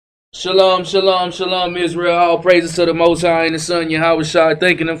Shalom, shalom, shalom, Israel. All praises to the Most High and the Son, Yahushua.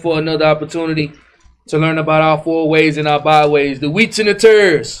 Thanking Him for another opportunity to learn about our four ways and our byways, the wheats and the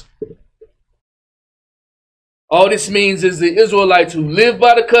tares. All this means is the Israelites who live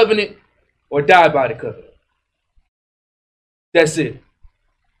by the covenant or die by the covenant. That's it.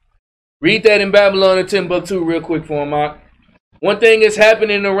 Read that in Babylon and Timbuktu real quick for him, Mark. One thing is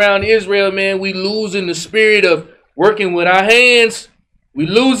happening around Israel, man. We losing the spirit of working with our hands. We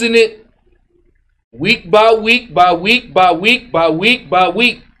losing it week by week, by week, by week, by week, by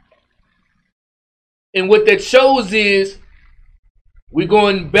week. And what that shows is we're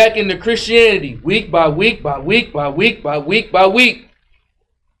going back into Christianity week by week, by week, by week, by week, by week.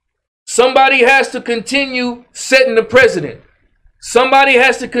 Somebody has to continue setting the precedent. Somebody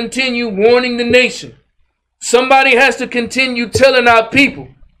has to continue warning the nation. Somebody has to continue telling our people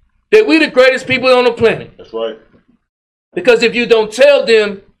that we're the greatest people on the planet. That's right. Because if you don't tell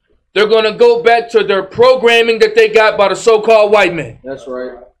them, they're going to go back to their programming that they got by the so-called white man. That's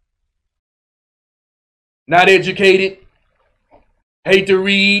right. Not educated, hate to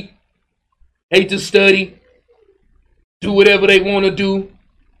read, hate to study, do whatever they want to do,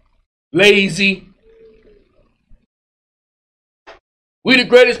 lazy. We the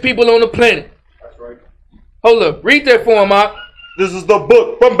greatest people on the planet. That's right. Hold up, read that for him, Mark. This is the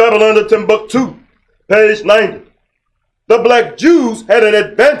book from Babylon to Timbuktu, page 90. The black Jews had an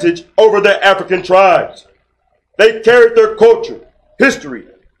advantage over their African tribes. They carried their culture, history,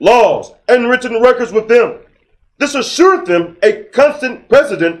 laws, and written records with them. This assured them a constant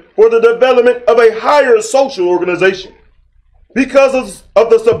precedent for the development of a higher social organization. Because of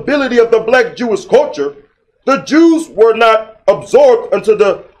the stability of the black Jewish culture, the Jews were not absorbed into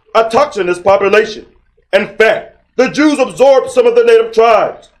the autochthonous population. In fact, the Jews absorbed some of the native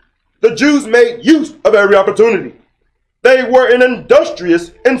tribes. The Jews made use of every opportunity. They were an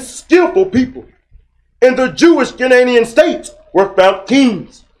industrious and skillful people. In the Jewish Canadian states were found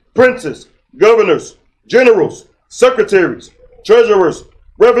kings, princes, governors, generals, secretaries, treasurers,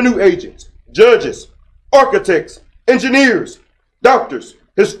 revenue agents, judges, architects, engineers, doctors,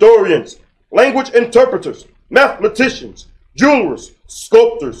 historians, language interpreters, mathematicians, jewelers,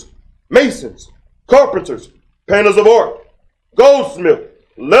 sculptors, masons, carpenters, painters of art, goldsmiths,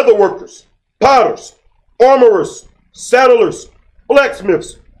 leather workers, potters, armorers, saddlers,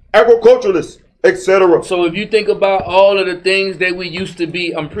 blacksmiths, agriculturalists, etc. So if you think about all of the things that we used to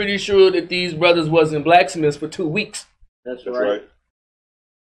be, I'm pretty sure that these brothers wasn't blacksmiths for 2 weeks. That's right.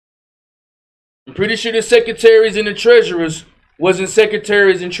 I'm pretty sure the secretaries and the treasurers wasn't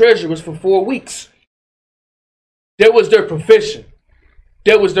secretaries and treasurers for 4 weeks. That was their profession.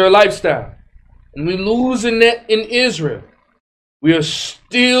 That was their lifestyle. And we're losing that in Israel. We are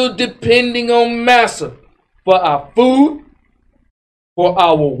still depending on massa for our food, for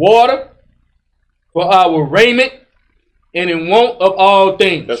our water, for our raiment, and in want of all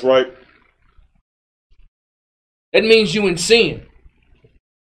things. That's right. That means you in sin.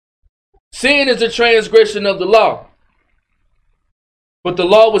 Sin is a transgression of the law. But the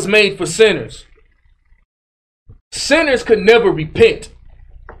law was made for sinners. Sinners could never repent.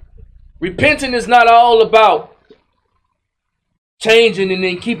 Repenting is not all about changing and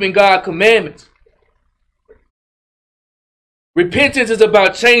then keeping God's commandments. Repentance is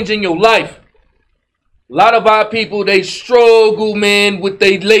about changing your life. A lot of our people, they struggle, man, with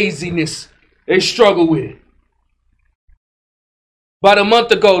their laziness. They struggle with it. About a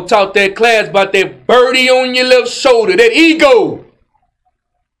month ago, taught that class about that birdie on your left shoulder, that ego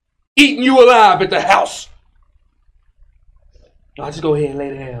eating you alive at the house. I'll just go ahead and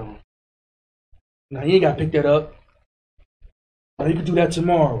lay down. Now, you ain't got to pick that up. Now, you can do that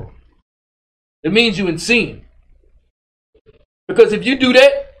tomorrow. It means you in sin. Because if you do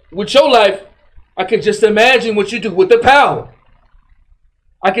that with your life, I can just imagine what you do with the power.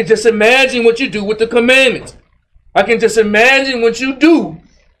 I can just imagine what you do with the commandments. I can just imagine what you do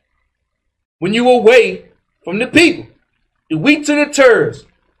when you away from the people. The wheat to the tares.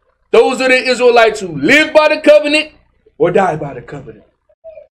 Those are the Israelites who live by the covenant or die by the covenant.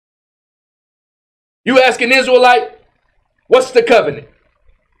 You ask an Israelite, what's the covenant?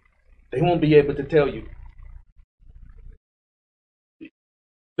 They won't be able to tell you.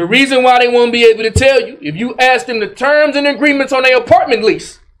 The reason why they won't be able to tell you, if you ask them the terms and agreements on their apartment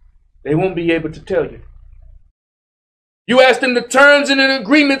lease, they won't be able to tell you. You ask them the terms and the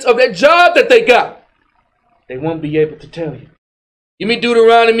agreements of that job that they got, they won't be able to tell you. Give me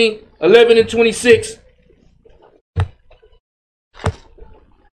Deuteronomy 11 and 26.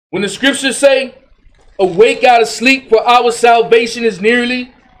 When the scriptures say, awake out of sleep, for our salvation is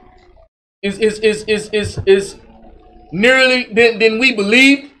nearly, is nearly than we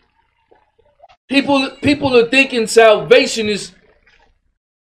believe. People are thinking salvation is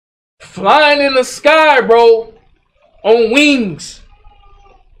flying in the sky, bro, on wings.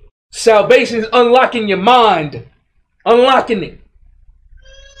 Salvation is unlocking your mind, unlocking it,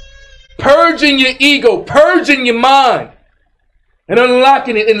 purging your ego, purging your mind, and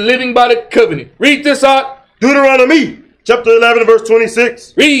unlocking it and living by the covenant. Read this out. Deuteronomy chapter 11 verse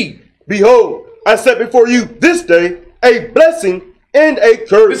 26. Read. Behold, I set before you this day a blessing and a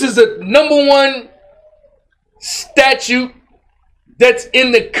curse. This is the number one statute that's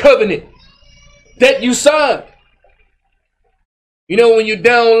in the covenant that you signed. You know, when you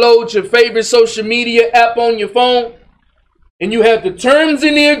download your favorite social media app on your phone and you have the terms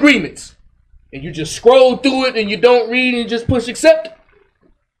and the agreements and you just scroll through it and you don't read and you just push accept.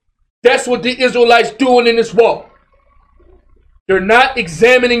 That's what the Israelites doing in this walk. They're not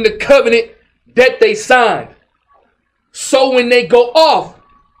examining the covenant that they signed. So when they go off,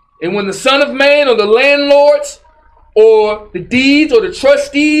 and when the Son of Man or the landlords or the deeds or the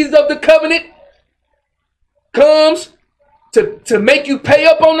trustees of the covenant comes to make you pay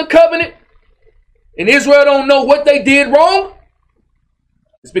up on the covenant, and Israel don't know what they did wrong,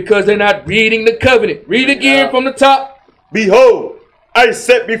 it's because they're not reading the covenant. Read again from the top. Behold, I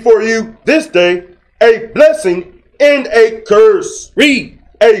set before you this day a blessing and a curse. Read.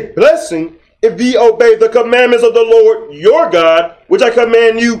 A blessing if ye obey the commandments of the Lord your God, which I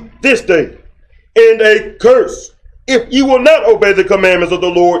command you this day. And a curse if ye will not obey the commandments of the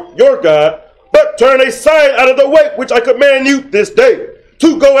Lord your God, but turn aside out of the way which I command you this day,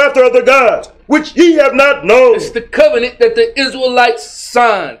 to go after other gods, which ye have not known. It's the covenant that the Israelites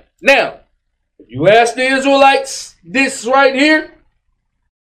signed. Now, if you ask the Israelites this right here,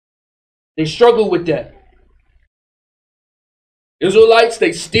 they struggle with that. Israelites,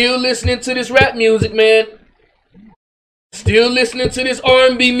 they still listening to this rap music, man. Still listening to this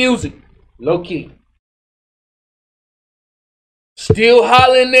R&B music. Low key. Still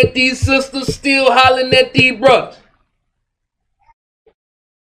hollering at these sisters. Still hollering at these brothers.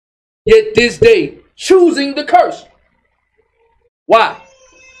 Yet this day, choosing the curse. Why?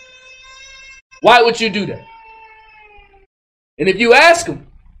 Why would you do that? And if you ask them,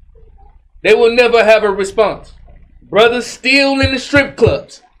 they will never have a response. Brothers still in the strip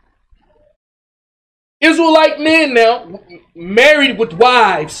clubs. Israelite men now, married with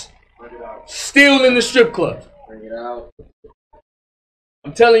wives, still in the strip clubs. Bring it out.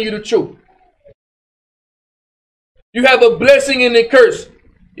 I'm telling you the truth. You have a blessing and a curse.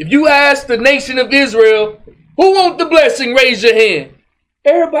 If you ask the nation of Israel, who wants the blessing, raise your hand.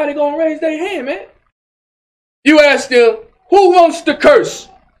 Everybody gonna raise their hand, man. You ask them, who wants the curse?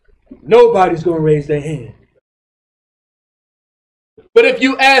 Nobody's gonna raise their hand. But if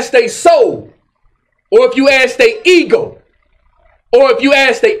you ask their soul, or if you ask their ego, or if you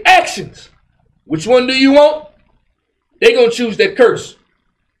ask their actions, which one do you want? They're going to choose that curse.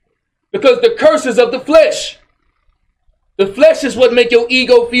 Because the curse is of the flesh. The flesh is what makes your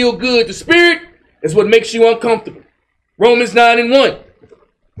ego feel good. The spirit is what makes you uncomfortable. Romans 9:1.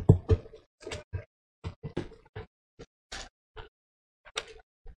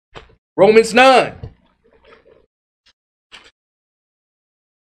 Romans 9.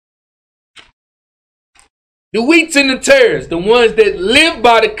 The wheats and the tares, the ones that live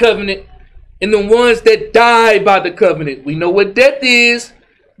by the covenant and the ones that die by the covenant. We know what death is.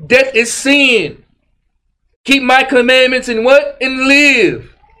 Death is sin. Keep my commandments and what? And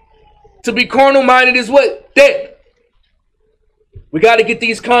live. To be carnal minded is what? Death. We got to get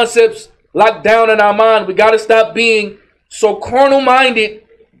these concepts locked down in our mind. We got to stop being so carnal minded,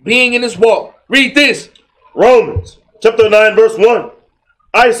 being in this walk. Read this. Romans chapter 9 verse 1.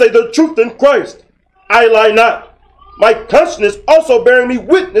 I say the truth in Christ. I lie not. My conscience also bearing me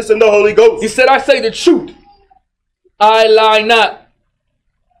witness in the Holy Ghost. He said, I say the truth. I lie not.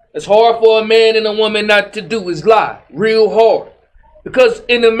 It's hard for a man and a woman not to do is lie. Real hard. Because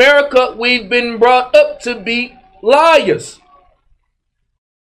in America, we've been brought up to be liars.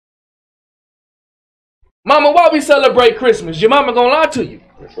 Mama, why we celebrate Christmas? Your mama gonna lie to you.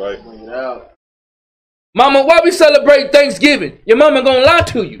 That's right. Bring it out. Mama, why we celebrate Thanksgiving? Your mama gonna lie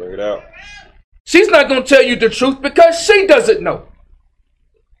to you. Bring it out. She's not going to tell you the truth because she doesn't know.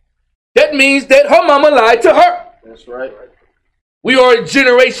 That means that her mama lied to her. That's right. We are a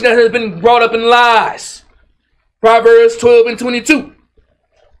generation that has been brought up in lies. Proverbs 12:22.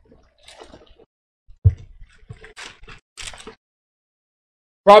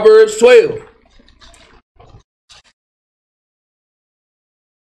 Proverbs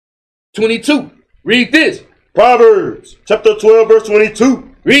 12:22. Read this. Proverbs chapter 12 verse 22.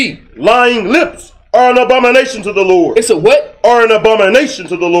 Read. Lying lips are an abomination to the Lord. It's a what? Are an abomination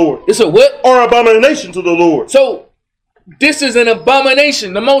to the Lord. It's a what? Are abomination to the Lord. So this is an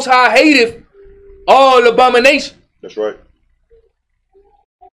abomination. The Most High hateth all abomination. That's right.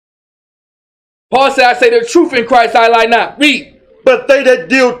 Paul said, I say the truth in Christ, I lie not. Read. But they that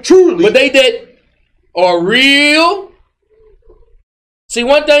deal truly. But they that are real. See,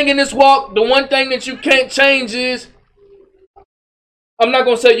 one thing in this walk, the one thing that you can't change is, I'm not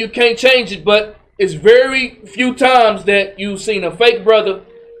going to say you can't change it, but it's very few times that you've seen a fake brother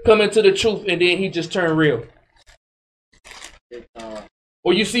come into the truth and then he just turned real.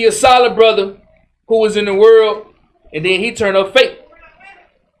 Or you see a solid brother who was in the world and then he turned up fake.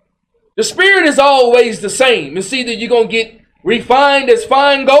 The spirit is always the same. It's either you're going to get refined as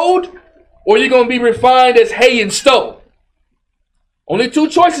fine gold or you're going to be refined as hay and stubble. Only two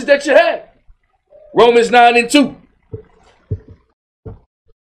choices that you have. Romans 9:2.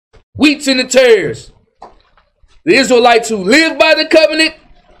 Wheats and the tares. The Israelites who live by the covenant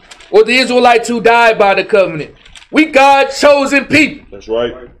or the Israelites who die by the covenant. We God's chosen people. That's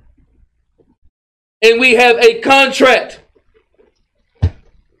right. And we have a contract.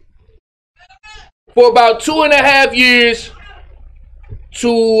 For about 2.5 years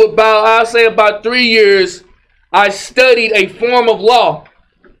to about, I'll say about 3 years, I studied a form of law,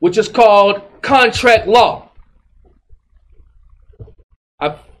 which is called contract law.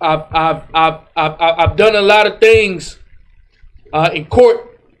 I've done a lot of things in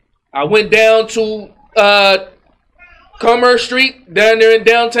court. I went down to Commerce Street down there in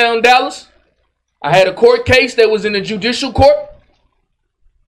downtown Dallas. I had a court case that was in the judicial court.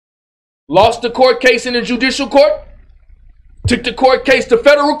 Lost the court case in the judicial court. Took the court case to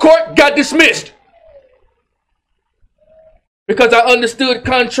federal court. Got dismissed. Because I understood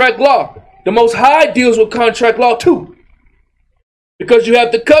contract law. The Most High deals with contract law too. Because you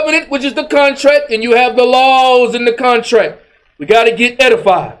have the covenant, which is the contract, and you have the laws in the contract. We got to get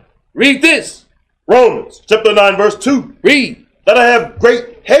edified. Read this. Romans chapter 9 verse 2. Read. That I have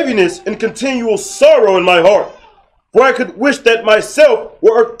great heaviness and continual sorrow in my heart. For I could wish that myself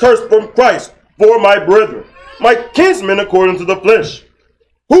were accursed from Christ for my brethren, my kinsmen according to the flesh.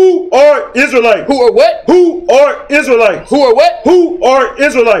 Who are Israelites? Who are what? Who are Israelites? Who are what? Who are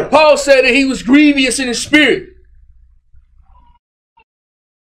Israelites? Paul said that he was grievous in his spirit.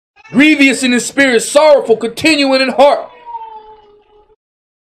 Grievous in his spirit, sorrowful, continuing in heart.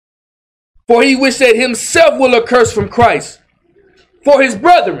 For he wished that himself will accurse from Christ for his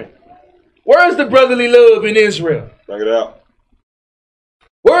brethren. Where is the brotherly love in Israel? Check it out.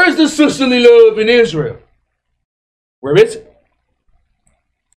 Where is the sisterly love in Israel? Where is it?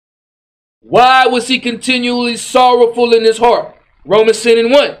 Why was he continually sorrowful in his heart? Romans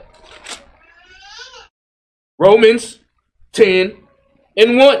 10:1. Romans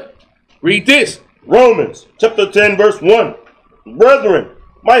 10:1. Read this. Romans chapter 10 verse 1. Brethren,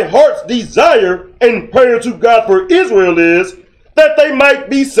 my heart's desire and prayer to God for Israel is that they might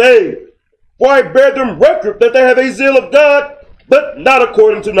be saved. For I bear them record that they have a zeal of God, but not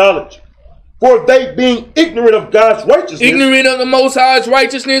according to knowledge. For they being ignorant of God's righteousness. Ignorant of the Most High's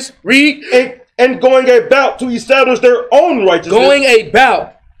righteousness. Read. And going about to establish their own righteousness. Going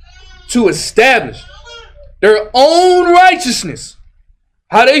about to establish their own righteousness.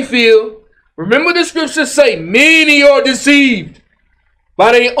 How they feel. Remember the scriptures say, many are deceived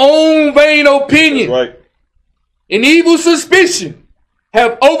by their own vain opinion. That's right. And evil suspicion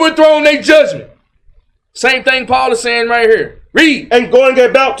have overthrown their judgment. Same thing Paul is saying right here. Read. And going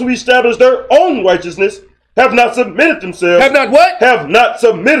about to establish their own righteousness, have not submitted themselves. Have not what? Have not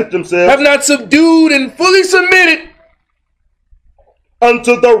submitted themselves. Have not subdued and fully submitted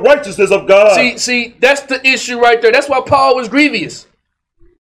unto the righteousness of God. See, that's the issue right there. That's why Paul was grievous.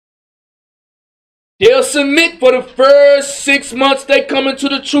 They'll submit for the first 6 months. They come into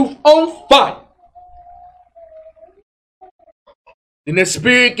the truth on fire. Then their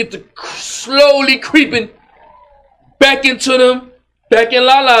spirit get to slowly creeping back into them, back in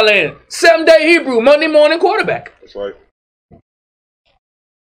La La Land. 7-day Hebrew, Monday morning quarterback. That's right.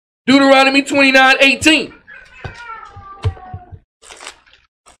 Deuteronomy 29:18.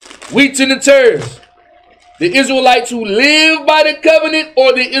 Wheats and the tares. The Israelites who live by the covenant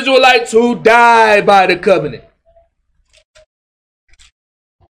or the Israelites who die by the covenant.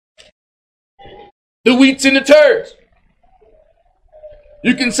 The wheats and the tares.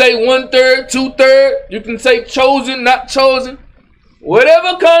 You can say 1/3, 2/3. You can say chosen, not chosen.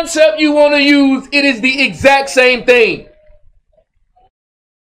 Whatever concept you want to use, it is the exact same thing.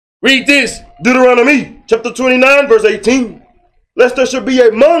 Read this. Deuteronomy chapter 29 verse 18. Lest there should be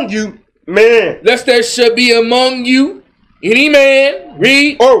among you man. Lest there should be among you any man,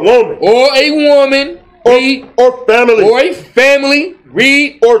 read, or woman, or a woman, read, or family, or a family,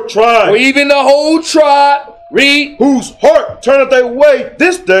 read, or tribe, or even the whole tribe, read, whose heart turneth away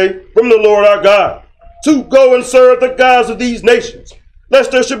this day from the Lord our God, to go and serve the gods of these nations,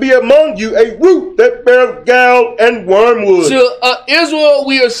 lest there should be among you a root that beareth gall and wormwood. To Israel,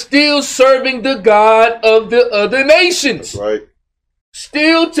 we are still serving the God of the other nations. That's right.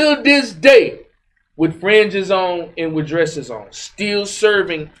 Still to this day, with fringes on and with dresses on, still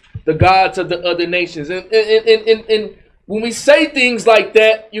serving the gods of the other nations. And when we say things like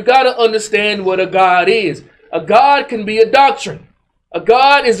that, you got to understand what a God is. A God can be a doctrine. A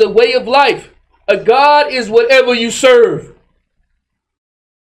God is a way of life. A God is whatever you serve.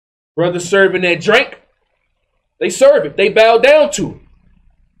 Brothers serving that drink, they serve it. They bow down to it.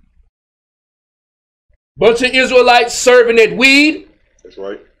 Bunch of Israelites serving that weed. That's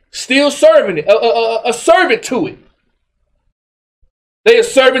right. Still serving it. A servant to it. They are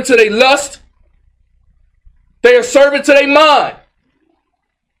servant to their lust. They are servant to their mind.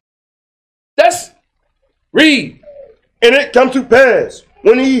 That's read. And it come to pass,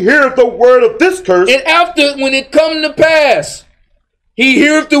 when he heareth the word of this curse. And after, when it come to pass, he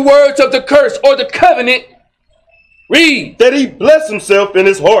heareth the words of the curse or the covenant. Read. That he bless himself in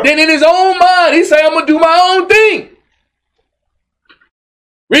his heart. Then in his own mind, he say, I'm going to do my own thing.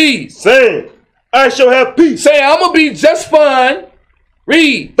 Read. Saying, I shall have peace. Say, I'm going to be just fine.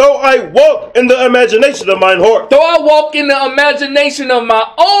 Read. Though I walk in the imagination of mine heart. Though I walk in the imagination of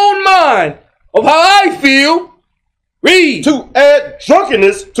my own mind, of how I feel. Read. To add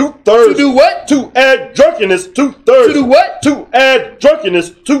drunkenness to thirst. To do what? To add drunkenness to thirst. To do what? To add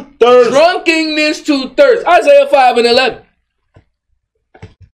drunkenness to thirst. Drunkenness to thirst. Isaiah 5 and 11.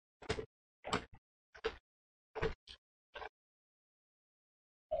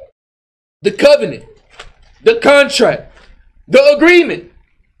 The covenant, the contract, the agreement,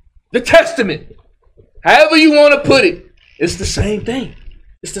 the testament, however you want to put it, it's the same thing.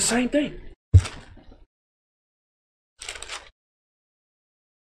 It's the same thing.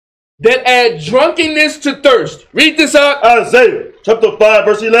 That add drunkenness to thirst. Read this out. Isaiah chapter 5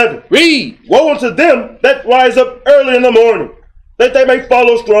 verse 11. Read. Woe unto them that rise up early in the morning, that they may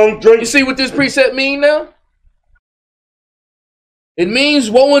follow strong drink. You see what this precept mean now? It means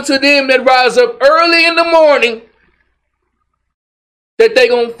woe unto them that rise up early in the morning, that they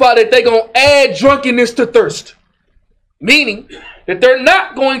gonna add drunkenness to thirst. Meaning that they're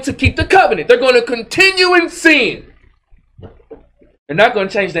not going to keep the covenant. They're going to continue in sin. They're not going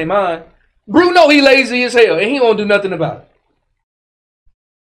to change their mind. Bruno, he lazy as hell, and he won't do nothing about it.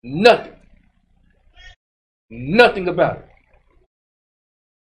 Nothing. Nothing about it.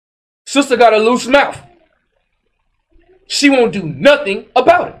 Sister got a loose mouth. She won't do nothing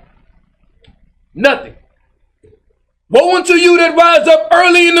about it. Nothing. Woe unto you that rise up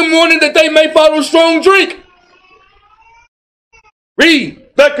early in the morning, that they may follow strong drink. Read.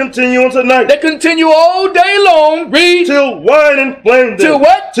 That continue unto night. That continue all day long. Read. Till wine inflame them. Till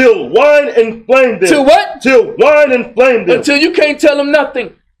what? Till wine inflame them. Till what? Till wine inflame them. Until you can't tell them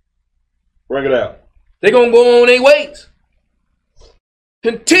nothing. Bring it out. They're going to go on their ways.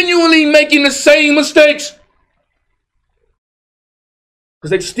 Continually making the same mistakes.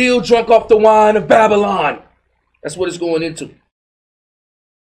 Because they still drunk off the wine of Babylon. That's what it's going into.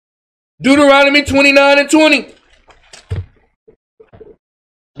 Deuteronomy 29 and 20.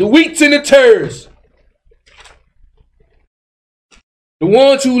 The wheats and the tares. The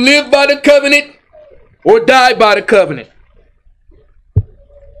ones who live by the covenant or die by the covenant.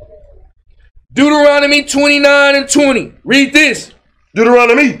 Deuteronomy 29 and 20. Read this.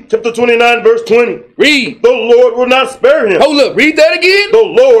 Deuteronomy chapter 29 verse 20. Read. The Lord will not spare him. Hold up. Read that again. The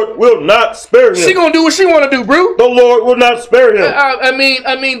Lord will not spare him. She gonna do what she want to do, bro. The Lord will not spare him. I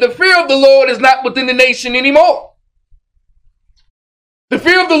mean, the fear of the Lord is not within the nation anymore. The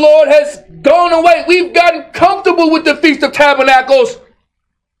fear of the Lord has gone away. We've gotten comfortable with the Feast of Tabernacles.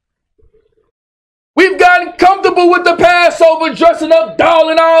 We've gotten comfortable with the Passover, dressing up,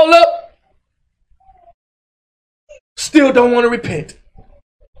 dolling all up. Still don't want to repent.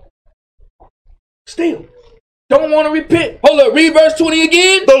 Still don't want to repent. Hold up, read verse 20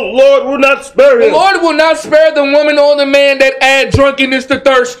 again. The Lord will not spare him. The Lord will not spare the woman or the man that add drunkenness to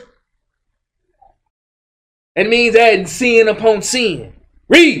thirst. It means adding sin upon sin.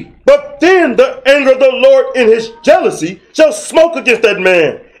 Read. But then the anger of the Lord in his jealousy shall smoke against that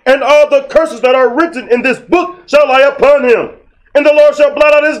man, and all the curses that are written in this book shall lie upon him. And the Lord shall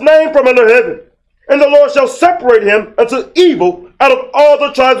blot out his name from under heaven. And the Lord shall separate him unto evil out of all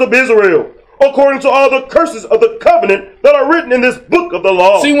the tribes of Israel, according to all the curses of the covenant that are written in this book of the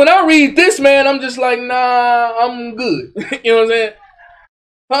law. See, when I read this, man, I'm just like, nah, I'm good. You know what I'm saying?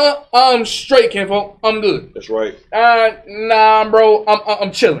 Huh? I'm straight, kinfolk. I'm good. That's right. Nah, bro,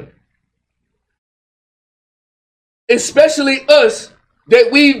 I'm chilling. Especially us that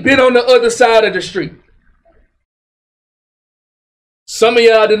we've been on the other side of the street. Some of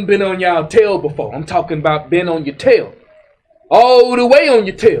y'all done been on y'all tail before. I'm talking about been on your tail. All the way on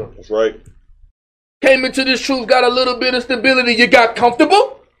your tail. That's right. Came into this truth, got a little bit of stability. You got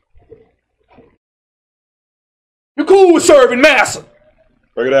comfortable. You're cool with serving massa.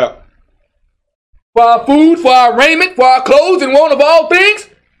 Bring it out. For our food, for our raiment, for our clothes, and one of all things.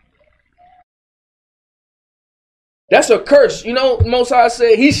 That's a curse. You know, Most High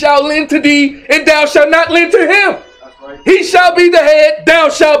said, he shall lend to thee, and thou shalt not lend to him. That's right. He shall be the head, thou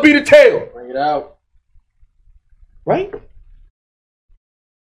shalt be the tail. Bring it out. Right?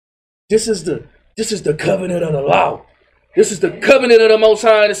 This is the covenant of the law. This is the covenant of the Most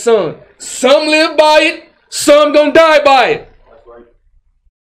High and the Son. Some live by it, some gonna die by it. That's right.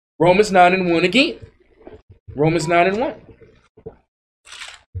 Romans 9:1 again. Romans 9:1.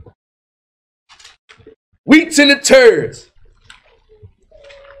 Wheats and the tares.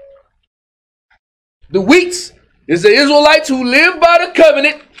 The wheats is the Israelites who live by the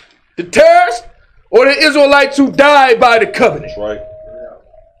covenant. The tares or the Israelites who die by the covenant. That's right.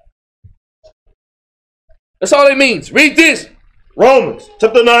 That's all it means. Read this. Romans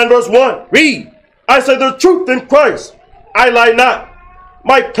chapter 9 verse 1. Read. I say the truth in Christ. I lie not.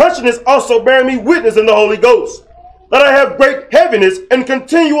 My conscience also bearing me witness in the Holy Ghost, that I have great heaviness and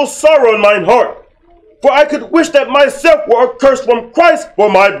continual sorrow in mine heart. For I could wish that myself were accursed from Christ for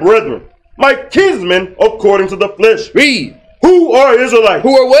my brethren, my kinsmen according to the flesh. Read. Who are Israelites?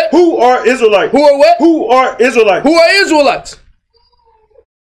 Who are what? Who are Israelites? Who are what? Who are Israelites? Who are Israelites?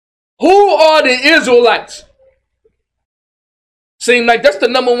 Who are the Israelites? Seem like that's the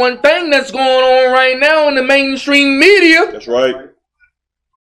number one thing that's going on right now in the mainstream media. That's right.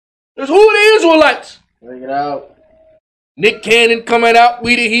 That's who are the Israelites. Bring it out. Nick Cannon coming out.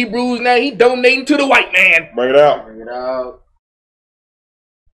 We the Hebrews now. He donating to the white man. Bring it out. Bring it out.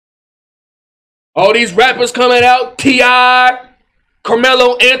 All these rappers coming out. T.I.,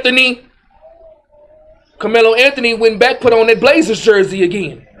 Carmelo Anthony. Carmelo Anthony went back, put on that Blazers jersey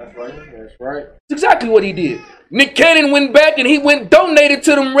again. That's right. That's right. That's exactly what he did. Nick Cannon went back and he went donated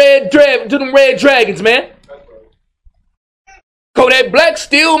to them Red Dragons, man. Kodak Black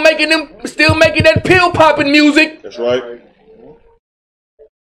still making that pill popping music. That's right.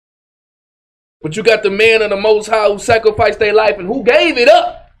 But you got the man of the Most High who sacrificed their life and who gave it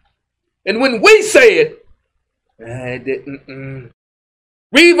up. And when we said, read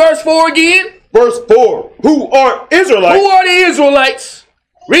verse 4 again. Verse 4. Who are Israelites? Who are the Israelites?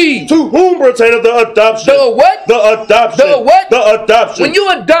 Read. To whom pertaineth the adoption? The what? The adoption. The what? The adoption. When you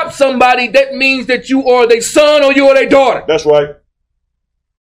adopt somebody, that means that you are their son or you are their daughter. That's right.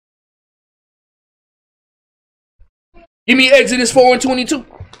 Give me Exodus 4:22.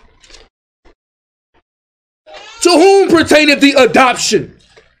 To whom pertaineth the adoption?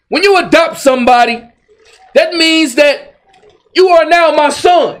 When you adopt somebody, that means that you are now my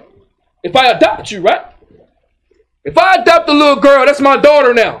son. If I adopt you, right? If I adopt a little girl, that's my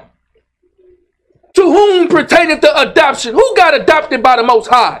daughter now. To whom pertaineth the adoption? Who got adopted by the Most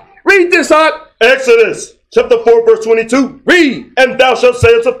High? Read this, Hawk. Exodus chapter 4 verse 22. Read. And thou shalt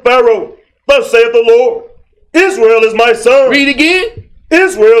say unto Pharaoh, thus saith the Lord, Israel is my son. Read again.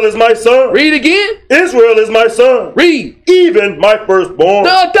 Israel is my son. Read again. Israel is my son. Read. Even my firstborn.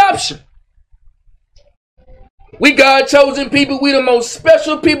 The adoption. We God chosen people. We the most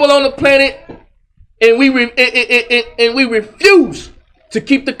special people on the planet. And we refuse to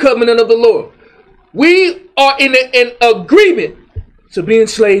keep the covenant of the Lord. We are in an agreement to being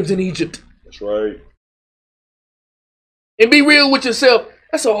slaves in Egypt. That's right. And be real with yourself.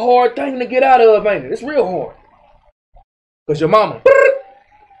 That's a hard thing to get out of, ain't it? It's real hard. Because your mama,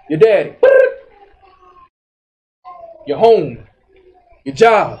 your daddy, your home, your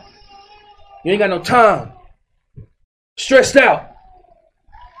job, you ain't got no time, stressed out,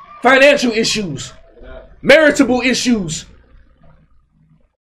 financial issues, maritable issues.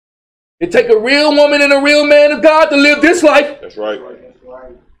 It take a real woman and a real man of God to live this life. That's right.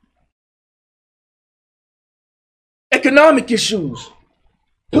 Economic issues,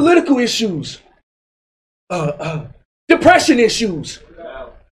 political issues, depression issues.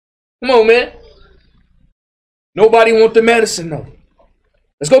 Come on, man. Nobody want the medicine, though.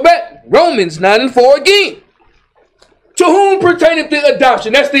 Let's go back. Romans 9:4 again. To whom pertaineth the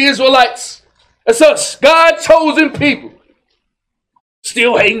adoption? That's the Israelites. That's us, God chosen people.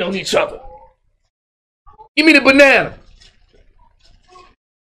 Still hating on each other. Give me the banana.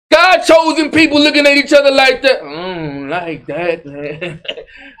 God chosen people looking at each other like that. I don't like that, man.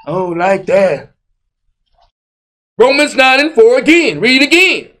 I don't like that. Romans 9 and 4 again. Read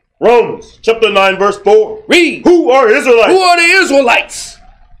again. Romans chapter 9 verse 4. Read. Who are Israelites? Who are the Israelites?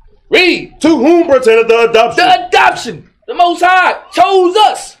 Read. To whom pertaineth the adoption? The adoption. The Most High chose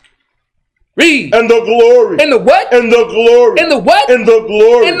us. Read. And the glory. And the what? And the glory. And the what? And the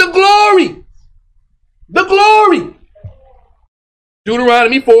glory. And the glory. The glory.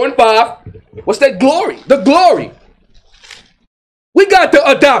 Deuteronomy 4 and 5. What's that glory? The glory. We got the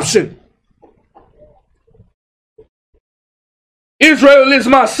adoption. Israel is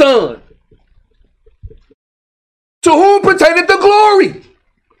my son. To whom pertaineth the glory?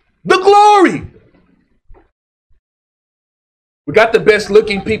 The glory. We got the best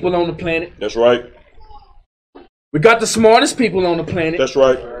looking people on the planet. That's right. We got the smartest people on the planet. That's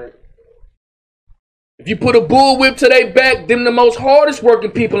right. If you put a bullwhip to their back, them the most hardest working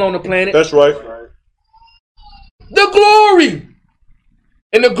people on the planet. That's right. The glory.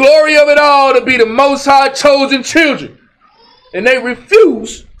 And the glory of it all to be the Most High chosen children. And they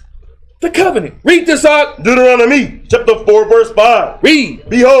refuse the covenant. Read this out. Deuteronomy chapter 4 verse 5. Read.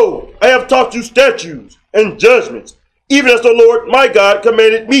 Behold, I have taught you statutes and judgments, even as the Lord my God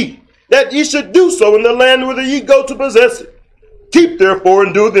commanded me, that ye should do so in the land whither ye go to possess it. Keep therefore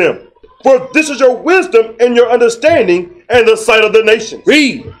and do them. For this is your wisdom and your understanding and the sight of the nations.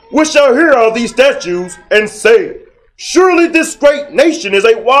 Read. Which shall hear all these statutes and say, surely this great nation is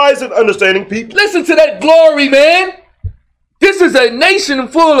a wise and understanding people. Listen to that glory, man. This is a nation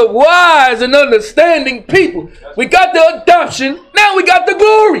full of wise and understanding people. We got the adoption. Now we got the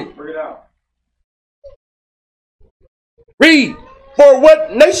glory. Bring it out. Read. For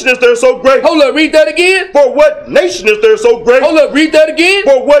what nation is there so great? Hold up. Read that again. For what nation is there so great? Hold up. Read that again.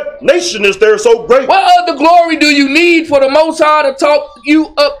 For what nation is there so great? What other glory do you need for the Most High to talk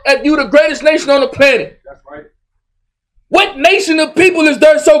you up at you the greatest nation on the planet? That's right. What nation of people is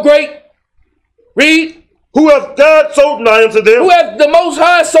there so great? Read. Who hath God so nigh unto them? Who hath the Most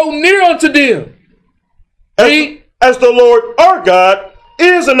High so near unto them? Read. As the Lord our God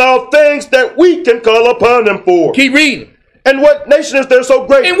is in all things that we can call upon him for. Keep reading. And what nation is there so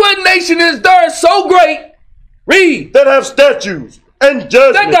great? And what nation is there so great? Read. That have statutes and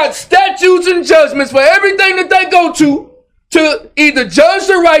judgments. They got statutes and judgments for everything that they go to either judge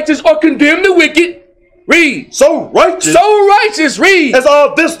the righteous or condemn the wicked. Read. So righteous. So righteous. Read. As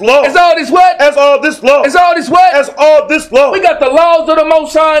all this law. As all this what? As all this law. As all this what? As all this law. We got the laws of the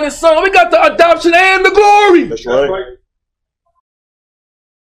Most High and His Son. We got the adoption and the glory. That's right.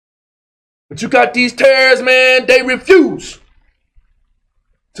 But you got these terrorists, man, they refuse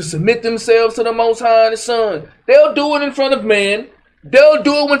to submit themselves to the Most High and His Son. They'll do it in front of man. They'll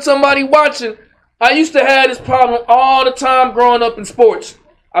do it when somebody watching. I used to have this problem all the time growing up in sports.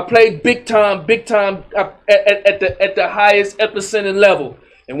 I played big time at the highest epicenter level.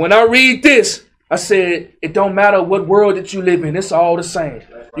 And when I read this, I said, it don't matter what world that you live in, it's all the same.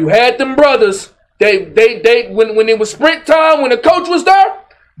 You had them brothers, when it was sprint time, when the coach was there,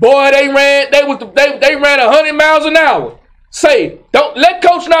 boy, they ran 100 miles an hour. Say, don't let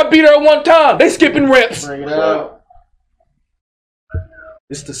coach not be there one time. They skipping reps. Bring it out.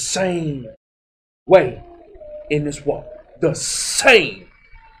 It's the same way in this walk. The same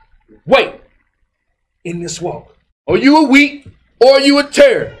way in this walk. Are you a wheat or are you a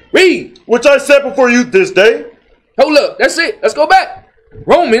tare? Read. Which I set before you this day. Hold up. That's it. Let's go back.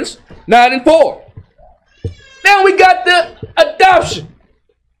 Romans 9 and 4. Now we got the adoption.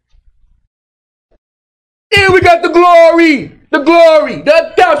 Here we got the glory,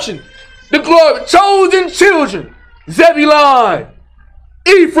 the adoption, the glory, chosen children, Zebulon,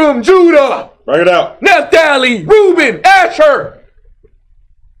 Ephraim, Judah, Bring it out. Naphtali, Reuben, Asher,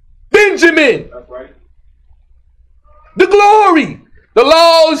 Benjamin. That's right. The glory, the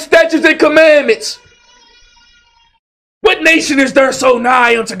laws, statutes, and commandments. What nation is there so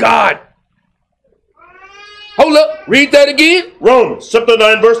nigh unto God? Hold up, read that again. Romans chapter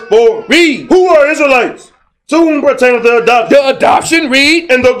 9 verse 4. Read. Who are Israelites? To whom pertaineth the adoption? The adoption,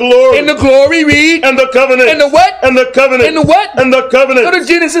 read. And the glory. And the glory, read. And the covenant. And the what? And the covenant. And the what? And the covenant. Go to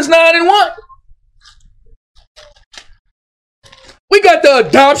Genesis 9 and 1. We got the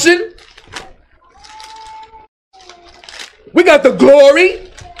adoption. We got the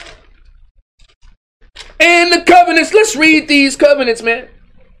glory. And the covenants. Let's read these covenants, man.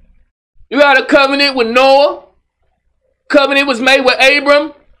 You got a covenant with Noah. Covenant was made with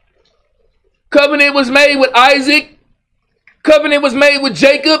Abram. Covenant was made with Isaac. Covenant was made with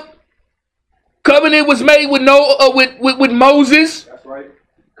Jacob. Covenant was made with Noah, with Moses. That's right.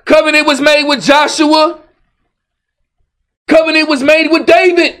 Covenant was made with Joshua. covenant was made with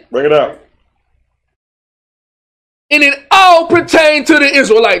David. Bring it out. And it all pertained to the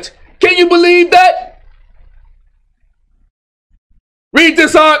Israelites. Can you believe that? Read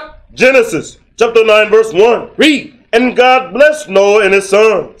this out. Genesis chapter 9 verse 1. Read. And God blessed Noah and his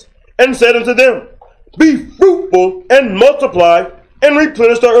sons, and said unto them, Be fruitful and multiply, and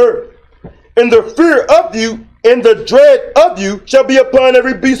replenish the earth. And the fear of you and the dread of you shall be upon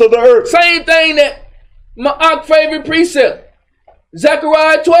every beast of the earth. Same thing that my favorite precept,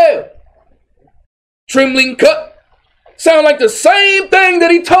 Zechariah 12. Trembling cup. Sound like the same thing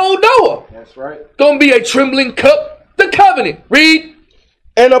that he told Noah. That's right. Gonna be a trembling cup. The covenant. Read.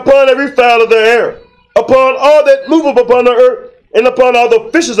 And upon every fowl of the air, upon all that moveth upon the earth, and upon all the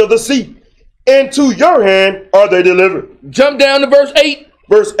fishes of the sea. Into your hand are they delivered. Jump down to verse 8.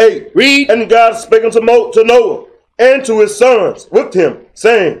 Verse 8. Read. And God spake unto Noah and to his sons with him,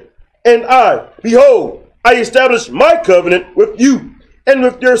 saying, And I, behold, I establish my covenant with you, and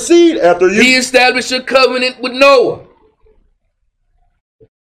with your seed after you. He established a covenant with Noah.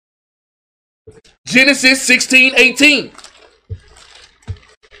 Genesis 16:18.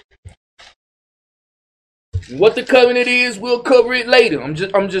 What the covenant is, we'll cover it later. I'm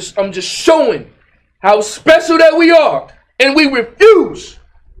just showing how special that we are, and we refuse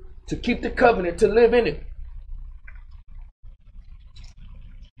to keep the covenant, to live in it.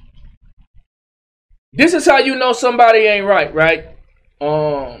 This is how you know somebody ain't right?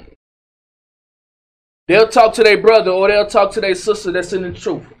 They'll talk to their brother or they'll talk to their sister that's in the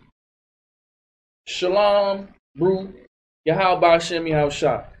truth. Shalom, Bru, Yahweh Hashem,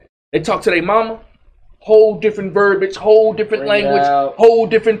 Yahushua. They talk to their mama, whole different verbiage, whole different language, whole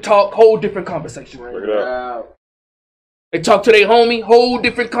different talk, whole different conversation. Bring it out. They talk to their homie, whole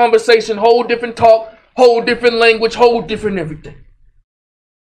different conversation, whole different talk, whole different language, whole different everything.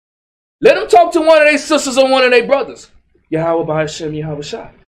 Let them talk to one of their sisters or one of their brothers. Yahweh Hashem,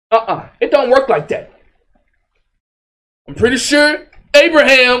 Yahushua. It don't work like that. I'm pretty sure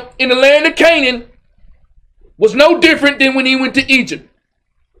Abraham in the land of Canaan was no different than when he went to Egypt.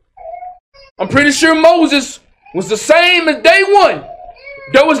 I'm pretty sure Moses was the same as day one.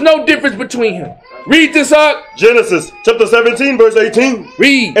 There was no difference between him. Read this out. Genesis chapter 17 verse 18.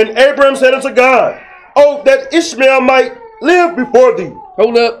 Read. And Abraham said unto God, Oh, that Ishmael might live before thee.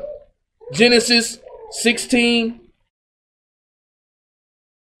 Hold up. Genesis 16.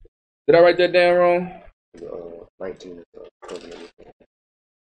 Did I write that down wrong? 19.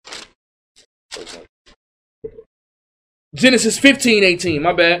 Genesis 15:18.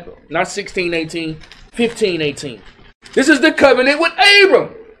 My bad. Not 16:18. 15:18. This is the covenant with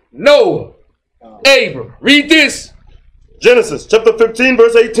Abram. Noah. Abram. Read this. Genesis chapter 15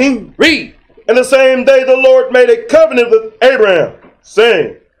 verse 18. Read. And the same day the Lord made a covenant with Abraham,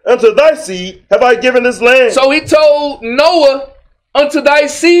 saying, Unto thy seed have I given this land. So he told Noah, Unto thy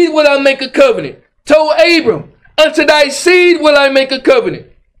seed will I make a covenant. Told Abram, Unto thy seed will I make a covenant.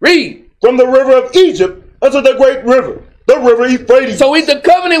 Read. From the river of Egypt unto the great river, the river Euphrates. So the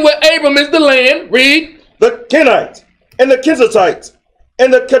covenant with Abram is the land. Read. The Kenites, and the Kenizzites,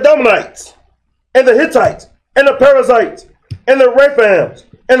 and the Kadmonites, and the Hittites, and the Perizzites, and the Rephaims,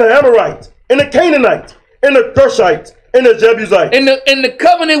 and the Amorites, and the Canaanites, and the Cushites, and the Jebusites. And the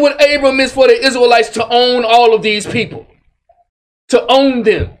covenant with Abram is for the Israelites to own all of these people. To own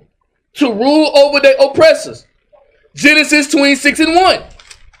them. To rule over their oppressors. Genesis 26:1.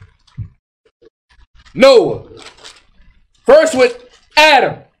 Noah. First with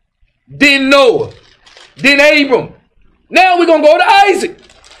Adam. Then Noah. Then Abram. Now we're going to go to Isaac.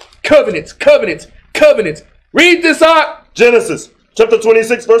 Covenants, covenants, covenants. Read this out. Genesis chapter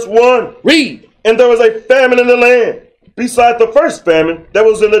 26 verse 1. Read. And there was a famine in the land, beside the first famine that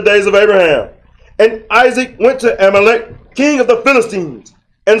was in the days of Abraham. And Isaac went to Amalek, king of the Philistines,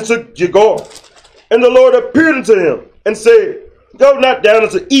 and took Gilgal. And the Lord appeared unto him, and said, Go not down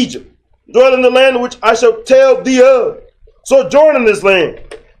into Egypt, dwell in the land which I shall tell thee of. Sojourn in this land,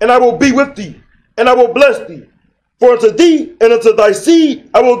 and I will be with thee, and I will bless thee. For unto thee and unto thy seed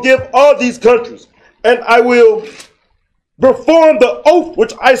I will give all these countries, and I will perform the oath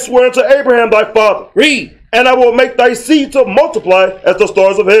which I swear unto Abraham thy father. Read. And I will make thy seed to multiply as the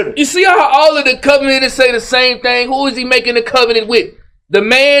stars of heaven. You see how all of the covenants say the same thing? Who is he making the covenant with? The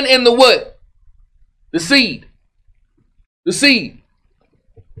man and the what? The seed. The seed.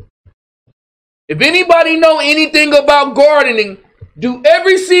 If anybody know anything about gardening, do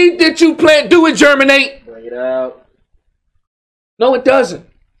every seed that you plant, do it germinate? Bring it out. No, it doesn't.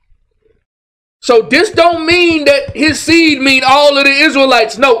 So this don't mean that his seed mean all of the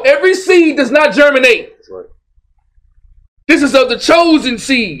Israelites. No, every seed does not germinate. That's right. This is of the chosen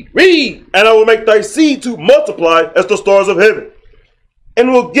seed. Read. And I will make thy seed to multiply as the stars of heaven,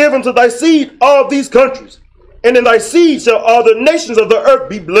 and will give unto thy seed all these countries, and in thy seed shall all the nations of the earth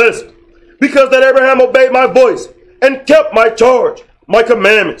be blessed, because that Abraham obeyed my voice, and kept my charge, my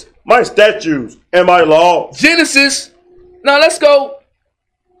commandments, my statutes, and my laws. Genesis. Now let's go.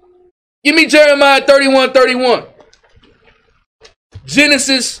 Give me Jeremiah 31:31.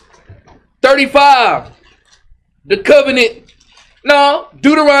 Genesis 35. The covenant. No,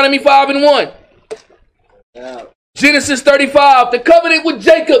 Deuteronomy 5:1. Yeah. Genesis 35. The covenant with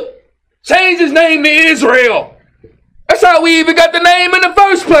Jacob. Changed his name to Israel. That's how we even got the name in the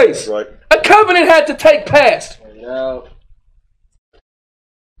first place. Right. A covenant had to take place. Yeah.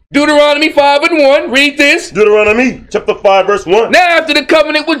 Deuteronomy 5:1. Read this. Deuteronomy chapter 5 verse 1. Now after the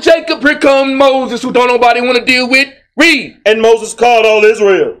covenant with Jacob, here comes Moses, who don't nobody want to deal with. Read. And Moses called all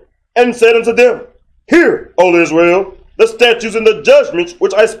Israel, and said unto them, Hear, O Israel, the statutes and the judgments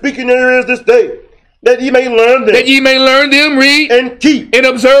which I speak in your ears this day, that ye may learn them, That ye may learn them. Read. and keep, And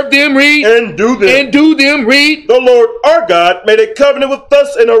observe them. Read. and do them. And do them. Read. The Lord our God made a covenant with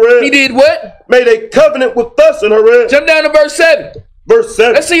us in Horeb. He did what? Made a covenant with us in Horeb. Jump down to verse 7. Verse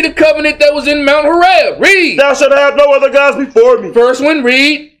 7. Let's see the covenant that was in Mount Horeb. Read. Thou shalt have no other gods before me. First one.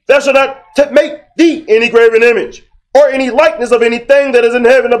 Read. Thou shalt not make thee any graven image, or any likeness of anything that is in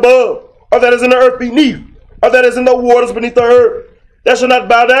heaven above, or that is in the earth beneath, or that is in the waters beneath the earth. Thou shalt not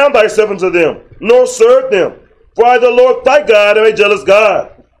bow down thyself unto them, nor serve them. For I, the Lord thy God, am a jealous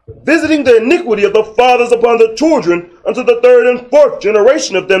God, visiting the iniquity of the fathers upon the children unto the third and fourth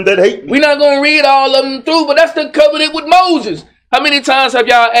generation of them that hate me. We're not going to read all of them through, but that's the covenant with Moses. How many times have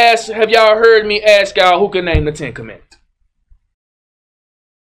y'all heard me ask y'all who can name the 10 Commandments?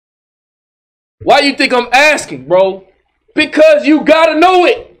 Why you think I'm asking, bro? Because you gotta know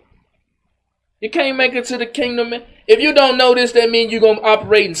it. You can't make it to the kingdom. If you don't know this, that means you're gonna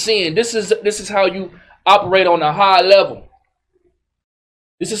operate in sin. This is how you operate on a high level.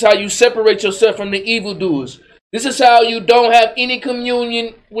 This is how you separate yourself from the evildoers. This is how you don't have any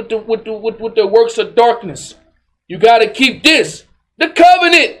communion with the works of darkness. You gotta keep this, the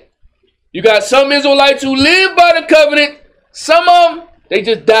covenant. You got some Israelites who live by the covenant. Some of them, they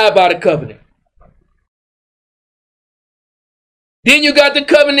just die by the covenant. Then you got the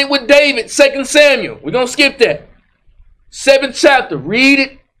covenant with David, 2 Samuel. We're going to skip that. 7th chapter. Read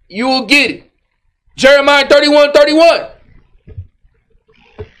it. You will get it. Jeremiah 31:31.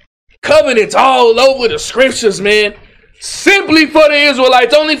 Covenants all over the scriptures, man. Simply for the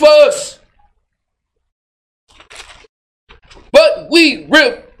Israelites, only for us. But we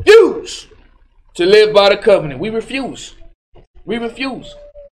refuse to live by the covenant. We refuse. We refuse.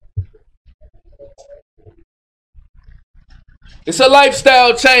 It's a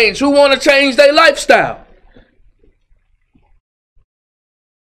lifestyle change. Who want to change their lifestyle?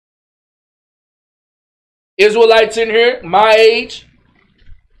 Israelites in here, my age.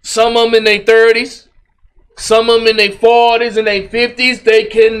 Some of them in their 30s. Some of them in their 40s and their 50s. They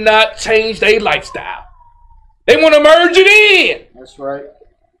cannot change their lifestyle. They want to merge it in. That's right.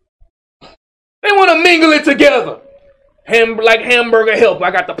 They want to mingle it together. Like hamburger help.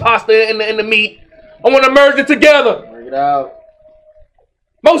 I got the pasta and the meat. I want to merge it together. Bring it out.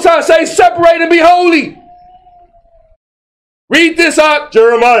 Most High say, separate and be holy. Read this out.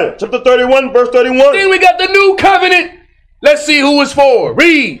 Jeremiah chapter 31 verse 31. Then we got the new covenant. Let's see who it's for.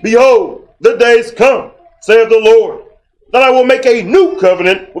 Read. Behold, the days come, saith the Lord, that I will make a new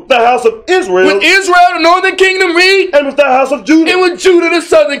covenant with the house of Israel, With Israel, the northern kingdom, read. and with the house of Judah. And with Judah, the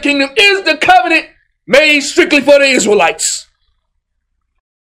southern kingdom, is the covenant made strictly for the Israelites.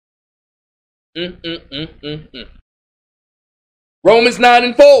 Romans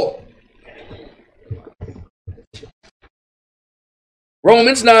 9:4.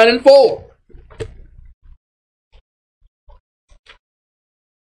 Romans 9:4.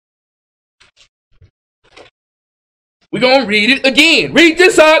 We're going to read it again. Read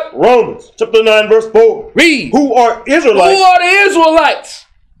this out. Romans chapter 9 verse 4. Read. Who are Israelites, Who are the Israelites?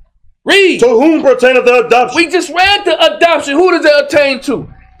 Read. to whom pertaineth the adoption, We just read the adoption. Who does it attain to?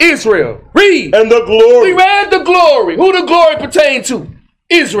 Israel. Read. and the glory, We read the glory. Who the glory pertain to?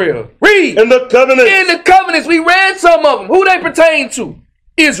 Israel. Read. and the covenant, In the covenants, we read some of them. Who they pertain to?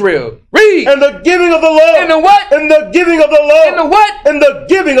 Israel. Read. and the giving of the law, And the what? and the giving of the law, And the what? and the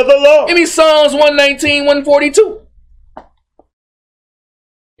giving of the law. Give me Psalms 119, 142.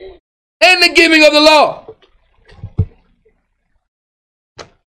 And the giving of the law.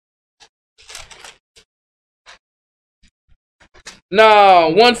 Nah,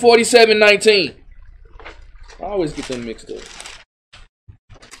 147:19. I always get them mixed up.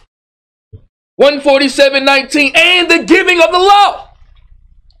 147:19, and the giving of the law.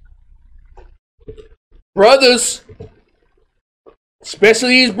 Brothers,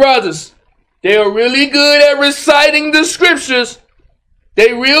 especially these brothers, they are really good at reciting the scriptures.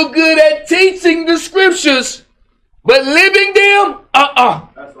 They real good at teaching the scriptures, but living them,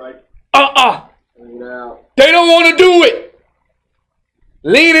 That's right. Bring it out. They don't want to do it.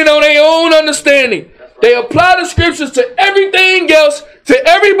 Leaning on their own understanding. They apply the scriptures to everything else, to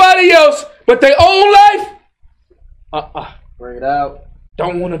everybody else, but their own life, Bring it out.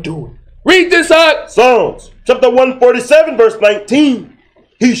 don't want to do it. Read this out. Psalms chapter 147 verse 19.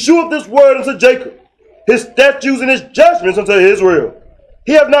 He sheweth this word unto Jacob, his statutes and his judgments unto Israel.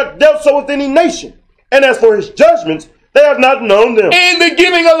 He hath not dealt so with any nation, and as for his judgments, they have not known them. And the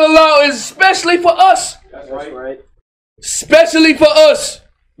giving of the law is especially for us. That's right. Especially for us.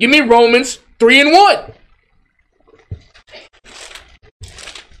 Give me Romans 3:1.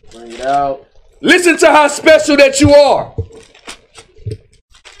 Bring it out. Listen to how special that you are.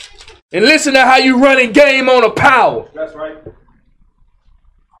 And listen to how you running game on a power. That's right.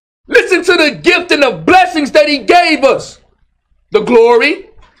 Listen to the gift and the blessings that he gave us. The glory,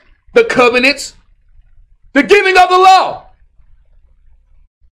 the covenants, the giving of the law.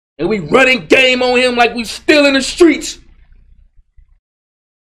 And we running game on him like we still in the streets.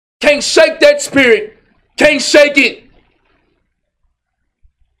 Can't shake that spirit. Can't shake it.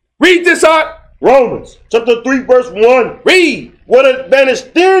 Read this out. Romans chapter 3 verse 1. Read. What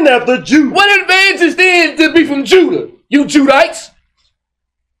advantage then hath the Jew? What advantage then to be from Judah, you Judites?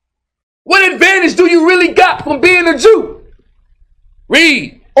 What advantage do you really got from being a Jew?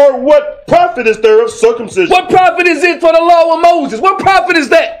 Read. Or what profit is there of circumcision? What profit is it for the law of Moses? What profit is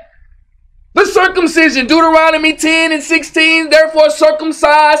that? The circumcision, Deuteronomy 10:16, therefore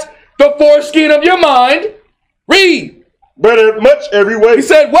circumcise the foreskin of your mind. Read. Better much every way. He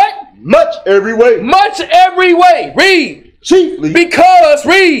said what? Much every way. Much every way. Read. Chiefly Because,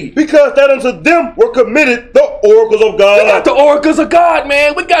 read. because that unto them were committed the oracles of We God. got the oracles of God,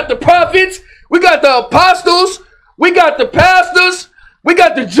 man. We got the prophets. We got the apostles. We got the pastors. We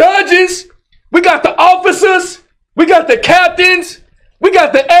got the judges. We got the officers. We got the captains. We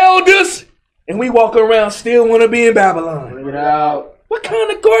got the elders. And we walk around still want to be in Babylon. Bring it out. What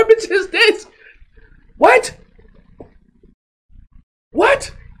kind of garbage is this? What?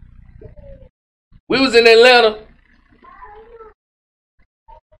 What? We was in Atlanta.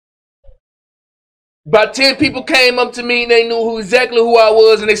 About 10 people came up to me and they knew exactly who I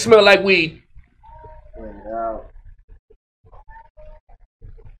was and they smelled like weed. Bring it out.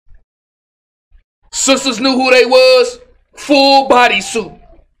 Sisters knew who they was. Full body suit.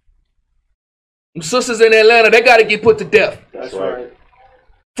 Them sisters in Atlanta, they got to get put to death. That's right.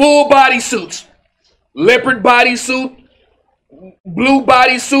 Full body suits. Leopard body suit. Blue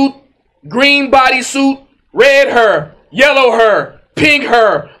body suit. Green body suit. Red hair. Yellow hair. Pink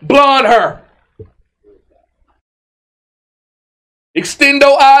hair. Blonde hair.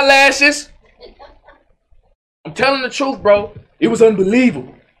 Extendo eyelashes. I'm telling the truth, bro. It was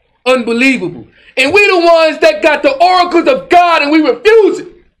unbelievable. Unbelievable. And we the ones that got the oracles of God and we refuse it.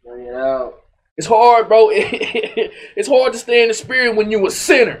 Bring it out. It's hard, bro. It's hard to stay in the spirit when you a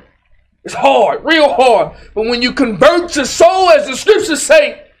sinner. It's hard, real hard. But when you convert your soul, as the scriptures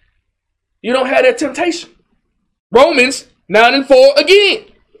say, you don't have that temptation. Romans 9:4 again.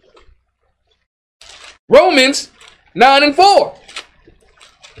 Romans 9:4.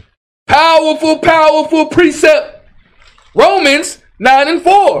 Powerful, powerful precept. Romans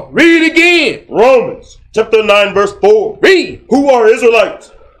 9:4. Read again. Romans chapter 9 verse 4. Read. Who are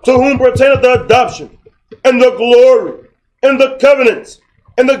Israelites, to whom pertaineth the adoption, and the glory, and the covenants,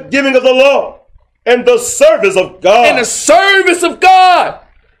 and the giving of the law, and the service of God. And the service of God.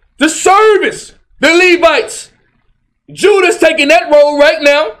 The service. The Levites. Judah's taking that role right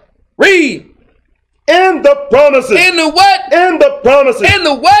now. Read. And the promises. And the what? And the promises. And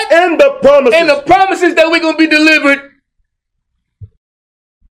the what? And the promises. And the promises that we're going to be delivered.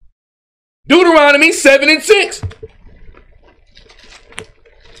 Deuteronomy 7:6.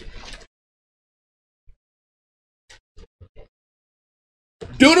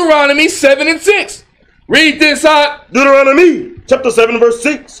 Deuteronomy 7:6. Read this out. Deuteronomy chapter 7 verse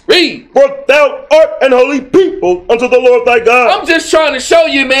 6. Read. For thou art an holy people unto the Lord thy God. I'm just trying to show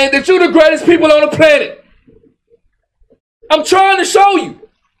you, man, that you're the greatest people on the planet. I'm trying to show you.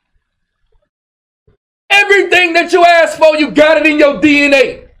 Everything that you asked for, you got it in your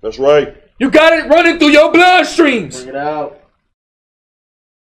DNA. That's right. You got it running through your bloodstreams. Bring it out.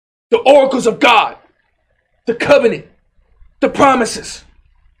 The oracles of God. The covenant. The promises.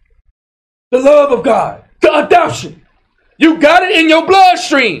 The love of God. The adoption. You got it in your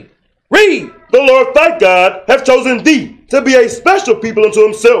bloodstream. Read. The Lord thy God hath chosen thee to be a special people unto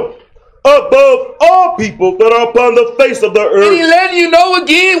himself, above all people that are upon the face of the And he earth. letting you know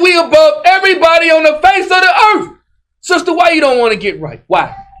again, we above everybody on the face of the earth. Sister, why you don't want to get right?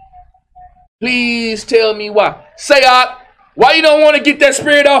 Why? Please tell me why. Say, why you don't want to get that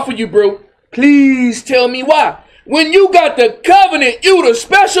spirit off of you, bro? Please tell me why. When you got the covenant, you the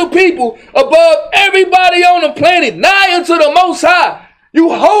special people above everybody on the planet, nigh unto the Most High.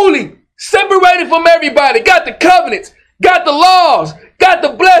 You holy, separated from everybody, got the covenants, got the laws, got the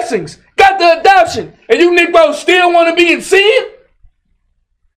blessings, got the adoption, and you Negroes still want to be in sin?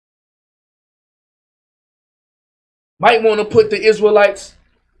 Might want to put the Israelites,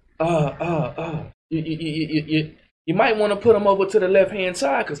 you might want to put them over to the left-hand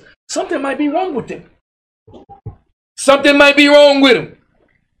side because something might be wrong with them. Something might be wrong with them.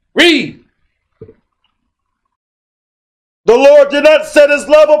 Read. The Lord did not set his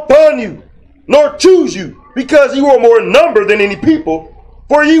love upon you, nor choose you, because you were more in number than any people,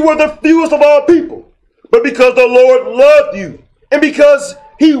 for ye were the fewest of all people, but because the Lord loved you, and because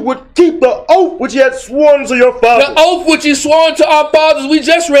he would keep the oath which he had sworn to your fathers. The oath which he swore to our fathers, we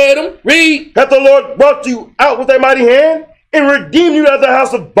just read them. Read. Hath the Lord brought you out with a mighty hand, and redeemed you out of the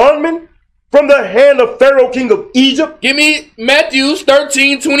house of bondmen, from the hand of Pharaoh king of Egypt? Give me Matthew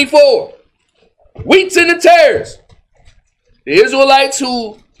 13:24. Wheats and the tares. The Israelites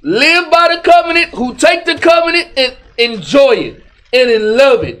who live by the covenant, who take the covenant and enjoy it, and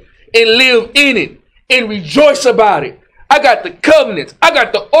love it, and live in it, and rejoice about it. I got the covenants. I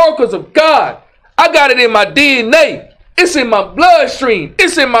got the oracles of God. I got it in my DNA. It's in my bloodstream.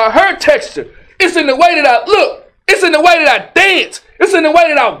 It's in my hair texture. It's in the way that I look. It's in the way that I dance. It's in the way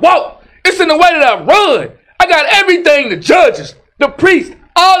that I walk. It's in the way that I run. I got everything. The judges, the priests,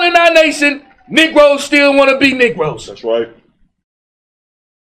 all in our nation. Negroes still want to be Negroes. That's right.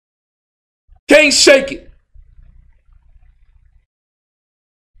 Can't shake it.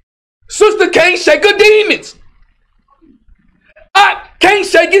 Sister can't shake her demons. I can't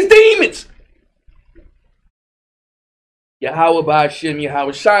shake his demons. Yahweh Ba'ashem,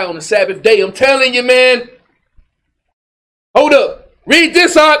 Yahweh Shai on the Sabbath day. I'm telling you, man. Hold up. Read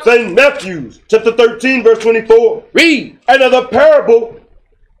this out. St. Matthew, chapter 13, verse 24. Read. Another parable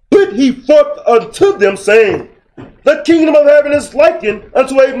put he forth unto them, saying, the kingdom of heaven is likened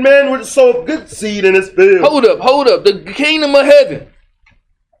unto a man which sowed good seed in his field. Hold up. The kingdom of heaven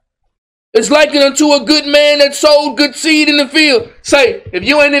is likened unto a good man that sowed good seed in the field. Say, if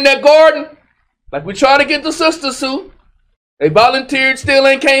you ain't in that garden, like we try to get the sisters to, they volunteered, still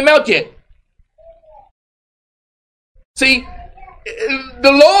ain't came out yet. See,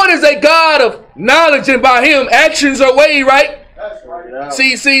 the Lord is a God of knowledge, and by him actions are weighed, right? That's right.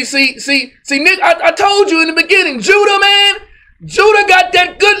 See, Nick, I told you in the beginning, Judah, man, Judah got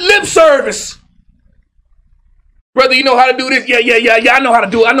that good lip service. Brother, you know how to do this? Yeah, I know how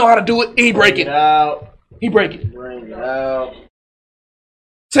to do it. He break it. He break it. Bring it out.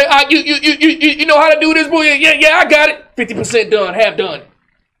 Say, you know how to do this, boy? Yeah, I got it. 50% done, half done.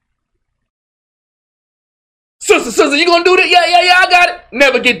 Sister, you gonna do that? Yeah, I got it.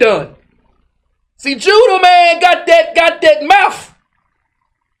 Never get done. See, Judah, man, got that mouth.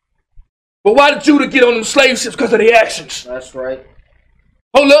 But why did Judah get on them slave ships? Because of the actions. That's right.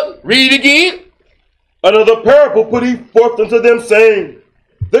 Hold up, read it again. Another parable put he forth unto them, saying,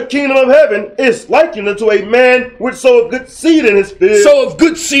 the kingdom of heaven is likened unto a man which sowed good seed in his field. So of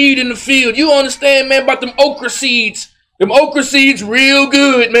good seed in the field. You understand, man, about them okra seeds. Them okra seeds real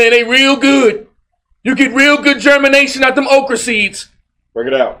good, man. They real good. You get real good germination out them okra seeds. Bring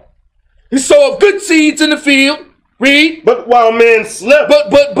it out. He sowed good seeds in the field. Read. But while men slept.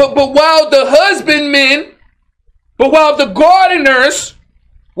 But while the husbandmen, but while the gardeners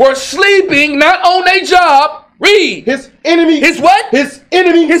were sleeping, not on their job. Read. His enemy. His what? His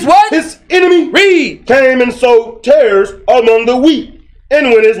enemy. His what? His enemy. Read. Came and sowed tares among the wheat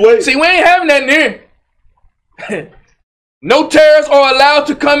and went his way. See, we ain't having that in here. No tares are allowed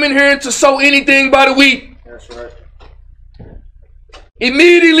to come in here and to sow anything by the wheat. That's right.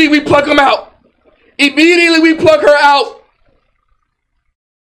 Immediately we pluck them out. Immediately we pluck her out.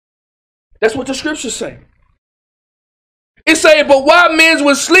 That's what the scriptures say. It say, but while men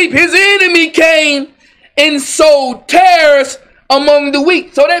were asleep, his enemy came and sowed tares among the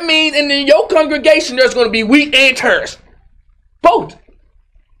wheat. So that means in your congregation, there's going to be wheat and tares. Both.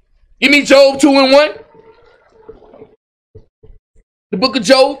 Give me Job 2:1. The book of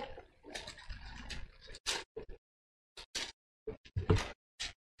Job.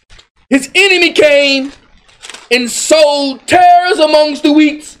 His enemy came and sowed tares amongst the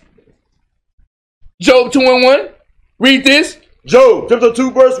wheat. Job 2:1. Read this. Job chapter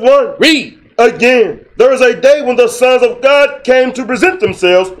 2 verse 1. Read. Again, there is a day when the sons of God came to present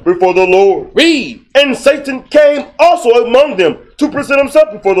themselves before the Lord. Read. And Satan came also among them to present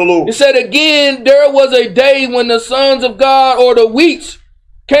himself before the Lord. It said again, there was a day when the sons of God, or the wheats,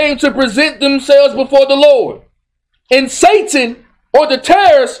 came to present themselves before the Lord. And Satan, or the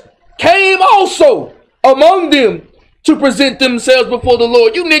tares, came also among them to present themselves before the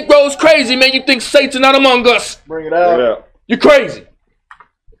Lord. You Negroes crazy, man. You think Satan not among us. Bring it out. Bring it out. You're crazy.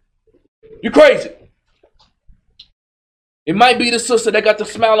 You're crazy. It might be the sister that got the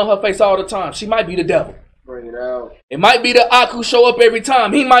smile on her face all the time. She might be the devil. Bring it out. It might be the Ak who show up every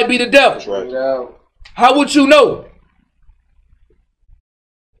time. He might be the devil. That's right. Bring it out. How would you know?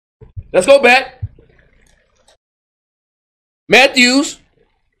 Let's go back. Matthews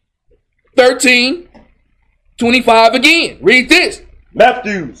 13:25 again. Read this.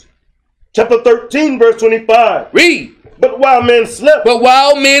 Matthews chapter 13, verse 25. Read. But while men slept, But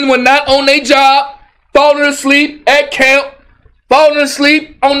while men were not on their job, falling asleep at camp, falling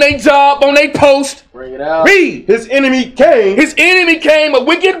asleep on their job, on their post. Bring it out. Read. his enemy came. His enemy came, a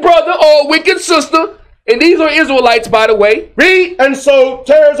wicked brother or a wicked sister. And these are Israelites, by the way. Read. And sowed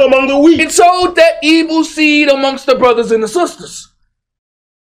tares among the wheat. And sowed that evil seed amongst the brothers and the sisters.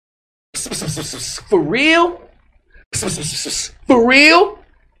 For real? For real?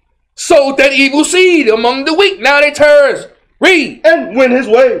 Sowed that evil seed among the wheat. Now they tares. Read. And went his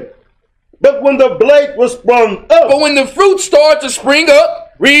way. But when the blade was sprung up, But when the fruit started to spring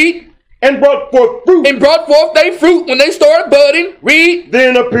up, read, and brought forth fruit, and brought forth their fruit when they started budding, read,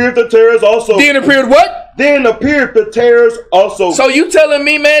 then appeared the tares also. then appeared what? Then appeared the tares also. So you telling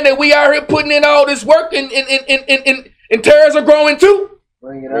me, man, that we out here putting in all this work and tares are growing too?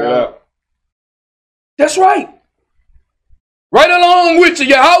 Bring it Bring it out. out. That's right. Right along with you,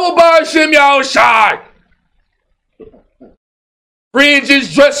 Yahweh Ba'ashem Yahushai.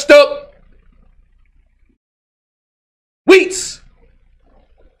 Fringes dressed up. Wheats.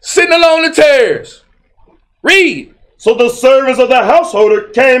 Sitting along the tares. Read. So the servants of the householder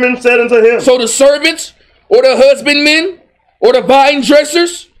came and said unto him, So the servants, or the husbandmen, or the vine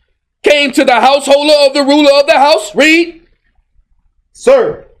dressers, came to the householder of the ruler of the house. Read.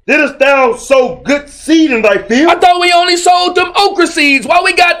 Sir, didst thou sow good seed in thy field? I thought we only sold them okra seeds. Why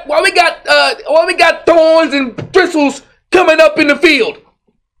we got thorns and thistles coming up in the field?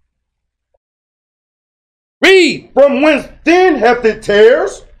 Read. From whence then hath it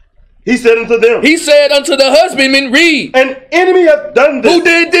tares? He said unto them, He said unto the husbandman, read. An enemy hath done this. Who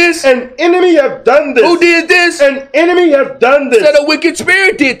did this? An enemy hath done this. Who did this? An enemy hath done this. Said a wicked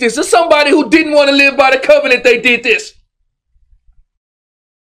spirit did this. It's somebody who didn't want to live by the covenant. They did this.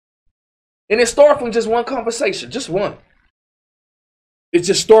 And it started from just one conversation. Just one. It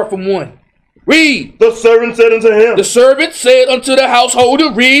just started from one. Read. The servant said unto him, The servant said unto the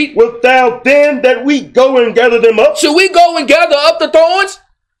householder, read. Wilt thou then that we go and gather them up? Should we go and gather up the thorns?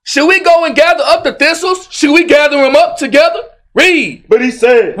 Should we go and gather up the thistles? Should we gather them up together? Read. But he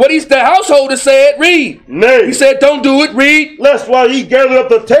said, The householder said, read. Nay. He said, don't do it. Read. Lest while ye gather up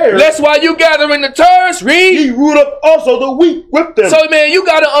the tares, Lest while you gathering the tares, read. ye root up also the wheat with them. So, man, you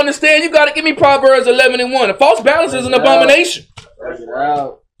got to understand, you got to give me Proverbs 11:1. A false balance is an abomination. Bring it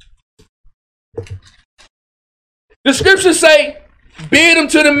out. The scriptures say, bid them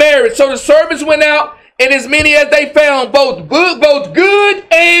to the marriage. So the servants went out, and as many as they found, both good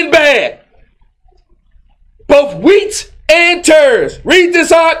and bad. Both wheat and tares. Read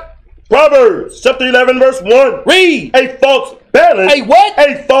this out. Proverbs chapter 11 verse 1. Read. A false balance. A what?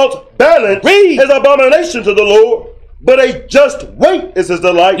 A false balance Read. is abomination to the Lord, but a just weight is his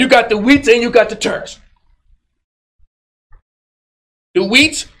delight. You got the wheat and you got the tares. The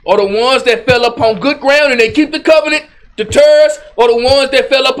wheats are the ones that fell upon good ground and they keep the covenant. The tares are the ones that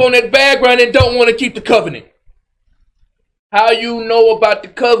fell upon that bad ground and don't want to keep the covenant. How you know about the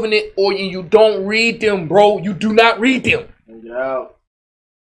covenant or you don't read them, bro? You do not read them. Bring it out.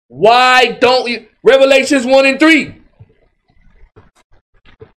 Why don't you? Revelations 1 and 3.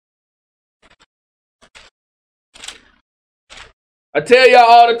 I tell y'all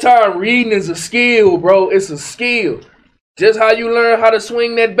all the time, reading is a skill, bro. It's a skill. Just how you learn how to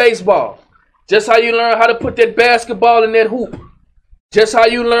swing that baseball. Just how you learn how to put that basketball in that hoop. Just how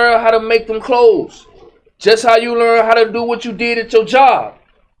you learn how to make them clothes. Just how you learn how to do what you did at your job.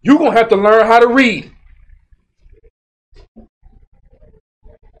 You're going to have to learn how to read.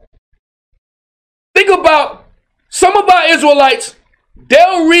 Think about some of our Israelites.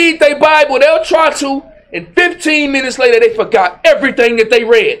 They'll read their Bible. They'll try to. And 15 minutes later, they forgot everything that they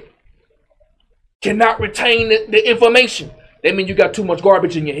read. Cannot retain the information. That means you got too much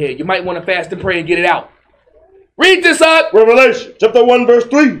garbage in your head. You might want to fast and pray and get it out. Read this out. Revelation chapter 1 verse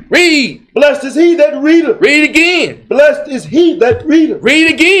 3. Read. Blessed is he that readeth. Read again. Blessed is he that readeth.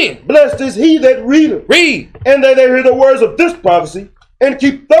 Read again. Blessed is he that readeth. Read. And that they hear the words of this prophecy, and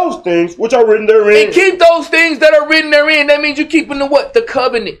keep those things which are written therein. And keep those things that are written therein. That means you're keeping the what? The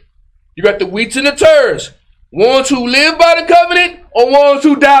covenant. You got the wheats and the tares. Ones who live by the covenant or ones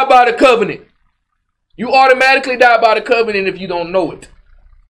who die by the covenant. You automatically die by the covenant if you don't know it.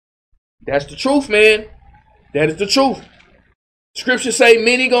 That's the truth, man. That is the truth. Scripture say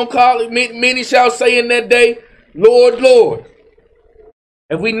many gonna call it, many shall say in that day, Lord, Lord.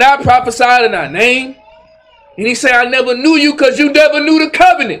 Have we not prophesied in our name? And he say, I never knew you because you never knew the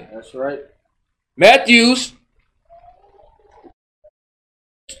covenant. That's right. Matthews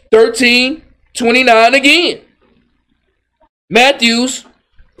 13:29 again. Matthews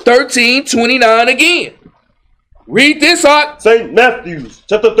 13:29 again. Read this out. St. Matthews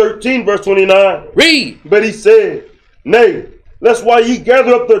chapter 13 verse 29. Read. But he said, Nay, lest while ye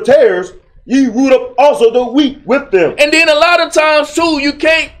gather up the tares, ye root up also the wheat with them. And then a lot of times too, you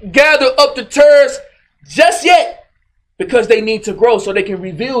can't gather up the tares just yet because they need to grow so they can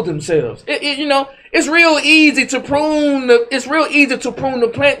reveal themselves. You know, it's real easy to prune. It's real easy to prune the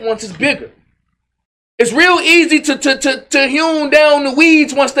plant once it's bigger. It's real easy to hewn down the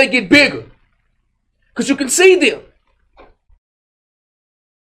weeds once they get bigger, because you can see them.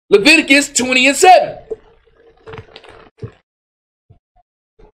 Leviticus 20:7.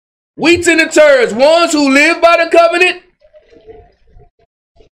 Wheats and the tares, ones who live by the covenant,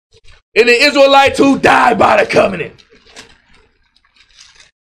 and the Israelites who die by the covenant.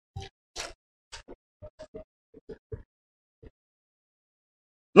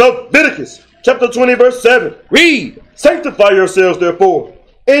 Leviticus chapter 20 verse 7. Read. Sanctify yourselves therefore,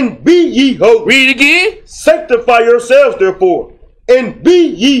 and be ye holy. Read again. Sanctify yourselves therefore, and be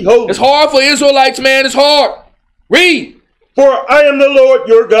ye holy. It's hard for Israelites, man. It's hard. Read. For I am the Lord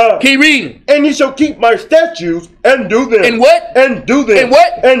your God. Keep reading. And ye shall keep my statutes and do them. And what? And do them. And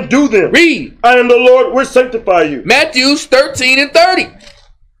what? And do them. Read. I am the Lord which sanctify you. Matthews 13:30.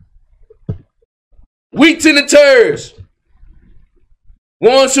 Wheats and the tares.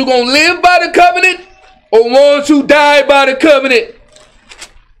 Ones who gonna live by the covenant or ones who die by the covenant.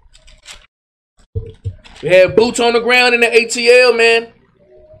 We had boots on the ground in the ATL, man.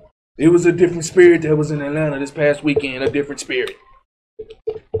 It was a different spirit that was in Atlanta this past weekend. A different spirit.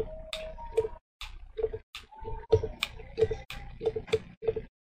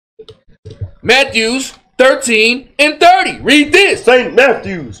 Matthews 13:30. Read this. St.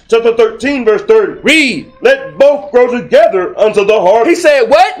 Matthews chapter 13 verse 30. Read. Let both grow together unto the harvest. He said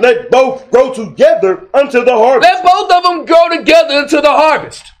what? Let both grow together unto the harvest. Let both of them grow together into the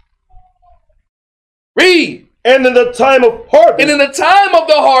harvest. Read. And in the time of harvest. And in the time of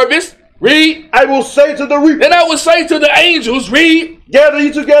the harvest, read. I will say to the reaper. Then I will say to the angels, read. Gather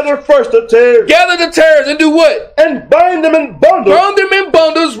ye together first the tares. Gather the tares and do what? And bind them in bundles. Burn them in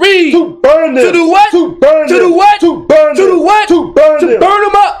bundles, read. To burn them. To do what? To burn to them. do what? To burn to them. do what? To burn to them. burn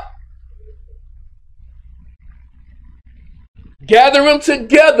them up. Gather them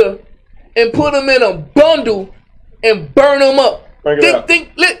together and put them in a bundle and burn them up.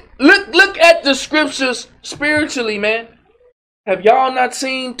 Look at the scriptures spiritually, man. Have y'all not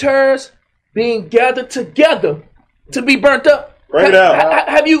seen tares being gathered together to be burnt up? Bring it out.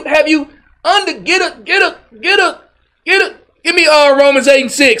 Have you give me Romans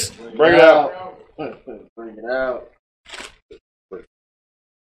 8:6. Bring it out. Bring it out.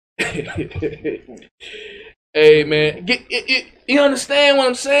 Hey man, you understand what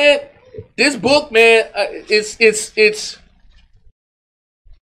I'm saying? This book, man,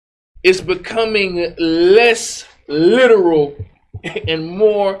 it's becoming less literal and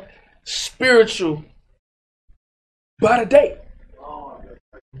more spiritual by the day.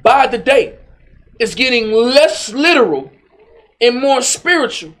 By the day, it's getting less literal and more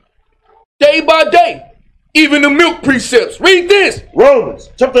spiritual day by day. Even the milk precepts. Read this. Romans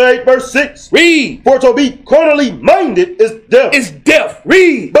chapter 8 verse 6. Read. For to be carnally minded is death. It's death.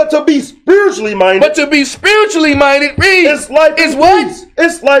 Read. But to be spiritually minded. But to be spiritually minded. Read. It's life is and what? peace.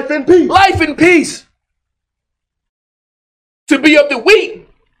 It's life and peace. Life and peace. To be of the wheat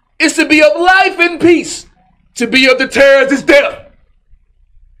is to be of life and peace. To be of the tares is death.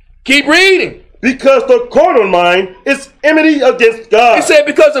 Keep reading. Because the carnal mind is enmity against God. It said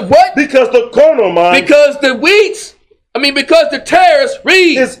because of what? Because the carnal mind. Because the tares,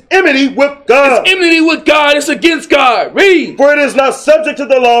 read. Is enmity with God. It's enmity with God. It's against God. Read. For it is not subject to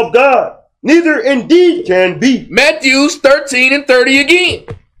the law of God. Neither indeed can be. Matthews 13:30 again.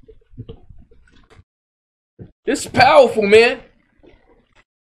 This is powerful, man.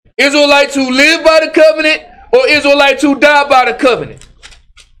 Israelites who live by the covenant or Israelites who die by the covenant.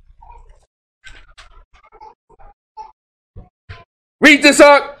 Read this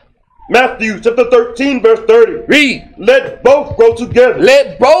out. Matthew chapter 13, verse 30. Read. Let both grow together.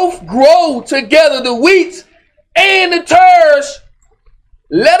 Let both grow together, the wheat and the tares.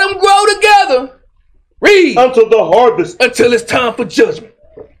 Let them grow together. Read. Until the harvest. Until it's time for judgment.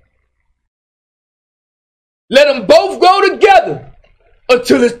 Let them both grow together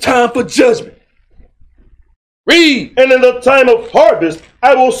until it's time for judgment. Read. And in the time of harvest,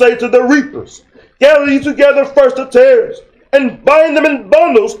 I will say to the reapers, gather you together first the tares, and bind them in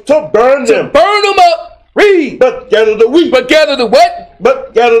bundles to burn them. To burn them up. Read. But gather the wheat. But gather the what?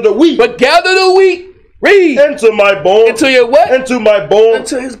 But gather the wheat. But gather the wheat. Read. Into my barn. Into your what? Into my barn.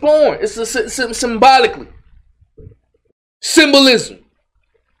 Into his barn. It's symbolically. Symbolism.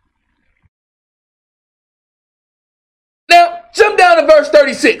 Now, jump down to verse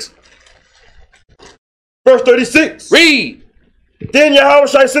 36. Verse 36. Read. Then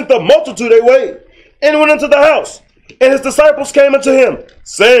Yahushua sent the multitude away, and went into the house. And his disciples came unto him,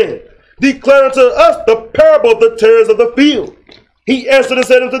 saying, declare unto us the parable of the tares of the field. He answered and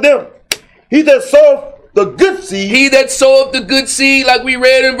said unto them, he that soweth the good seed. He that soweth the good seed, like we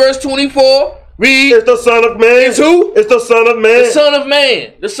read in verse 24. Read. Is the Son of Man. Is who? It's the Son of Man. The Son of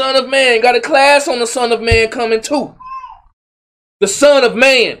Man. The Son of Man. Got a class on the Son of Man coming too. The Son of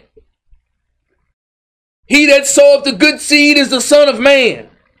Man. He that soweth the good seed is the Son of Man.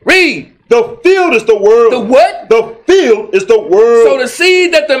 Read. The field is the world. The what? The field is the world. So the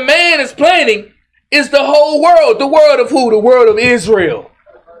seed that the man is planting is the whole world. The world of who? The world of Israel.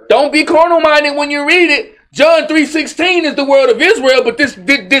 Don't be carnal-minded when you read it. John 3:16 is the world of Israel, but this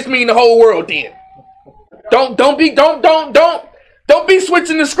mean the whole world then. Don't be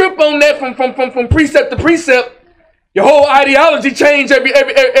switching the script on that from precept to precept. Your whole ideology change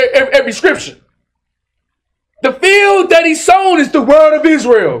every scripture. The field that he sown is the world of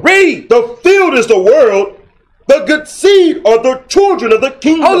Israel. Read. The field is the world. The good seed are the children of the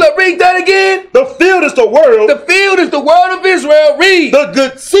kingdom. Hold up, read that again. The field is the world. The field is the world of Israel. Read. The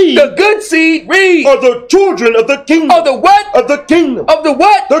good seed. The good seed. Read. Are the children of the kingdom. Of the what? Of the kingdom. Of the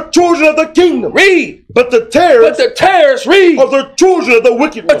what? The children of the kingdom. Read. But the tares. But the tares. Read. Are the children of the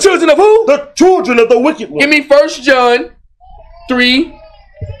wicked one. The children of who? The children of the wicked one. Give me 1 John 3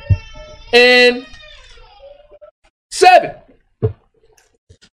 and 7.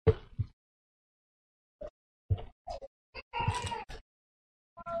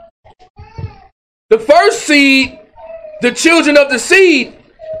 The first seed, the children of the seed,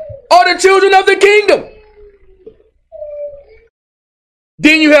 are the children of the kingdom.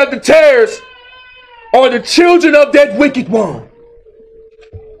 Then you have the tares, are the children of that wicked one.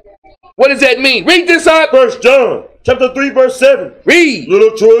 What does that mean? Read this out. 1 John chapter 3 verse 7. Read.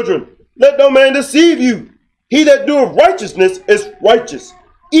 Little children, let no man deceive you. He that doeth righteousness is righteous,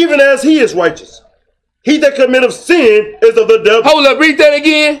 even as he is righteous. He that committeth sin is of the devil. Hold up, read that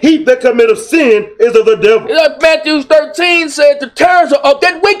again. He that committeth sin is of the devil. Matthew 13 said the tares are of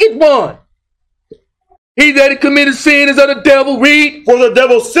that wicked one. He that committed sin is of the devil. Read. For the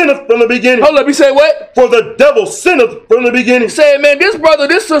devil sinneth from the beginning. Hold up, he said what? For the devil sinneth from the beginning. He said, man, this brother,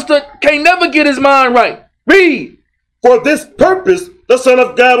 this sister can't never get his mind right. Read. For this purpose the Son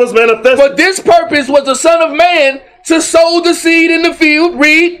of God was manifested. For this purpose was the Son of Man to sow the seed in the field.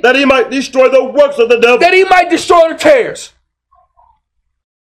 Read. That he might destroy the works of the devil. That he might destroy the tares.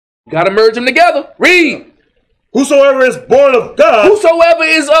 Got to merge them together. Read. Whosoever is born of God. Whosoever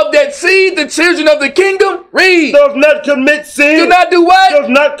is of that seed, the children of the kingdom. Read. Does not commit sin. Do not do what? Does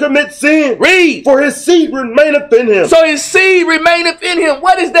not commit sin. Read. For his seed remaineth in him. So his seed remaineth in him.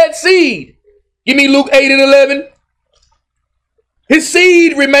 What is that seed? Give me Luke 8 and 11. His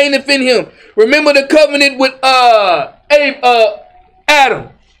seed remaineth in him. Remember the covenant with Adam.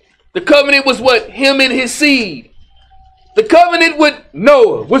 The covenant was what? Him and his seed. The covenant with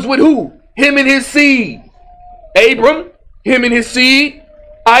Noah was with who? Him and his seed. Abram, him and his seed.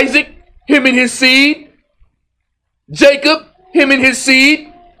 Isaac, him and his seed. Jacob, him and his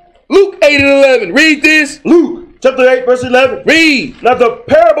seed. Luke 8 and 11. Read this. Luke chapter 8 verse 11. Read. Now the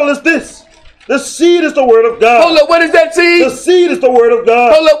parable is this. The seed is the word of God. Hold up, what is that seed? The seed is the word of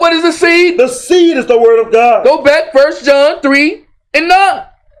God. Hold up, what is the seed? The seed is the word of God. Go back, 1 John 3 and 9.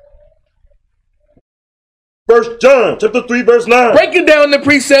 1 John chapter 3 verse 9. Break it down to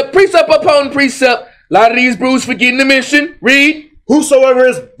precept upon precept. A lot of these brews forgetting the mission. Read. Whosoever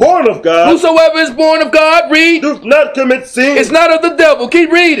is born of God. Whosoever is born of God. Read. Doth not commit sin. It's not of the devil.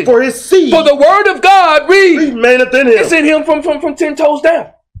 Keep reading. For his seed. For the word of God. Read. Remaineth in him. It's in him from 10 toes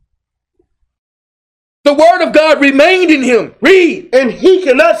down. The word of God remained in him. Read. And he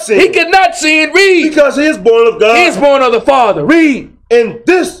cannot sin. He cannot sin. Read. Because he is born of God. He is born of the Father. Read. In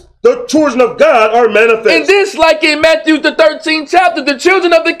this, the children of God are manifest. In this, like in Matthew the 13th chapter, the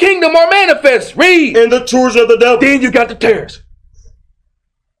children of the kingdom are manifest. Read. And the children of the devil. Then you got the tares.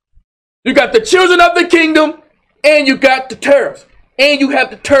 You got the children of the kingdom, and you got the tares. And you have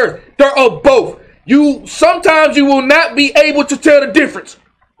the tares. There are both. Sometimes you will not be able to tell the difference.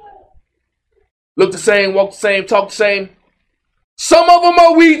 Look the same, walk the same, talk the same. Some of them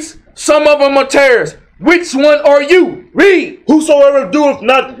are wheats, some of them are tares. Which one are you? Read. Whosoever doeth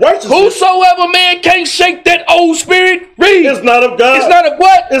not righteousness. Whosoever man can't shake that old spirit. Read. Is not of God. It's not of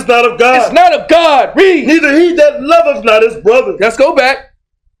what? It's not of God. It's not of God. Read. Neither he that loveth not his brother. Let's go back.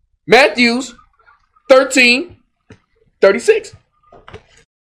 Matthew 13:36.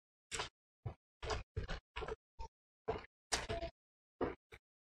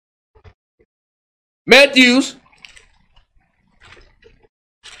 Matthew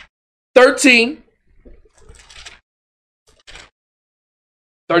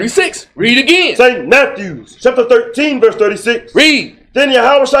 13:36. Read again. St. Matthew, chapter 13, verse 36. Read. Then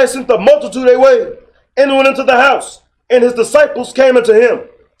Yahushua sent the multitude away, and went into the house, and his disciples came unto him,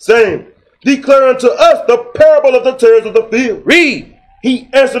 saying, Declare unto us the parable of the tares of the field. Read. He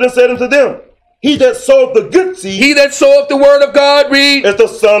answered and said unto them, He that soweth the good seed, he that soweth the word of God, read, is the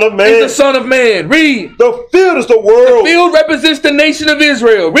Son of Man. Is the Son of Man. Read. The field is the world. The field represents the nation of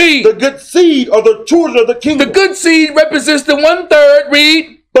Israel. Read. The good seed are the children of the kingdom. The good seed represents the 1/3.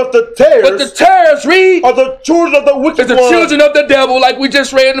 Read. But the tares, read, are the children of the wicked one. The children of the devil, like we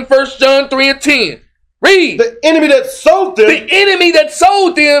just read in 1 John 3:10. Read. The enemy that sowed them. The enemy that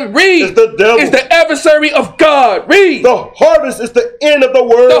sold them, read, is the devil. Is the adversary of God. Read. The harvest is the end of the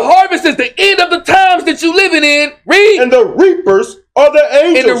world. The harvest is the end of the times that you living in. Read. And the reapers are the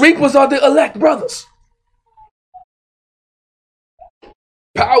angels. And the reapers are the elect brothers.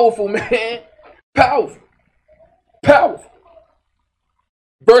 Powerful, man. Powerful. Powerful.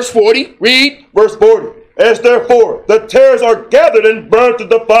 Verse 40, read. Verse 40. As therefore the tares are gathered and burnt in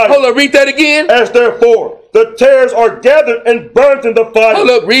the fire. Hold up, read that again. As therefore the tares are gathered and burnt in the fire. Hold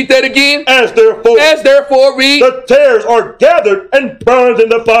up, read that again. As therefore, read. The tares are gathered and burned in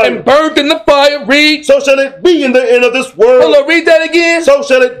the fire. And burned in the fire, read. So shall it be in the end of this world. Hold up, read that again. So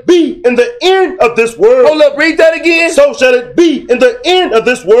shall it be in the end of this world. Hold up, read that again. So shall it be in the end of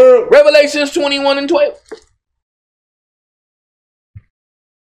this world. Revelations 21:12.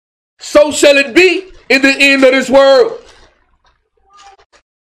 So shall it be in the end of this world.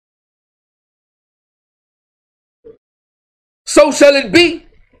 So shall it be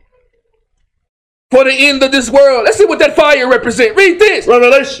for the end of this world. Let's see what that fire represents. Read this.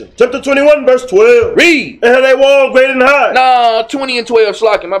 Revelation chapter 21 verse 12. Read. And had a wall great and high. Nah, 20 and 12.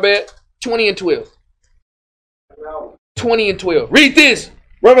 Slocking, my bad. 20 and 12. 20 and 12. Read this.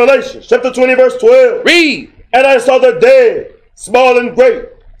 Revelation chapter 20 verse 12. Read. And I saw the dead, small and great,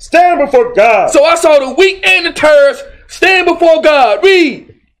 stand before God. So I saw the weak and the tares stand before God. Read.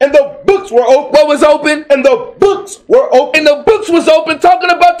 And the books were open. What was open? And the books were open. And the books was open,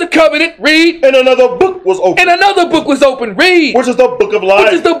 talking about the covenant. Read. And another book was open. And another book was open. Read. Which is the book of life.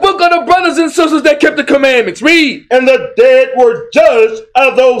 Which is the book of the brothers and sisters that kept the commandments. Read. And the dead were judged out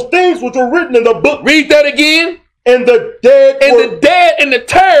of those things which were written in the book. Read that again. And the dead and the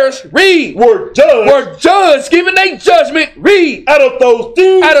tares, read, were judged, giving their judgment, read, out of those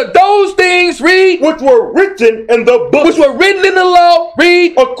things, read, which were written in the book, which were written in the law,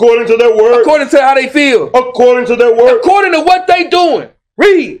 read, according to their word, according to how they feel, according to their word, according to what they doing,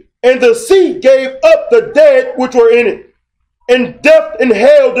 read. And the sea gave up the dead which were in it, and death and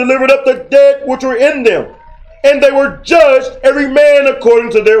hell delivered up the dead which were in them. And they were judged, every man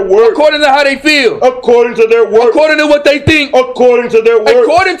according to their work. According to how they feel. According to their work. According to what they think. According to their work.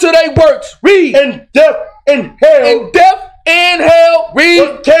 According to their works. Read. And death and hell. And death and hell. Read.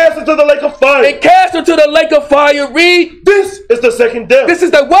 Were cast into the lake of fire. And cast into the lake of fire. Read. This is the second death. This is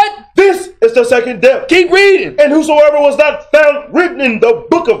the what? This is the second death. Keep reading. And whosoever was not found written in the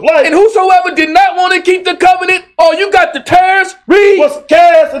book of life. And whosoever did not want to keep the covenant. Oh, you got the tares. Read. Was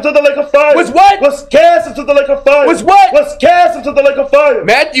cast into the lake of fire. Was what? Was cast into the lake of fire. Was what? Was cast into the lake of fire.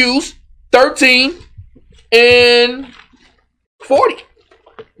 Matthew 13 and 40.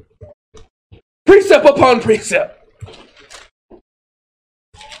 Precept upon precept.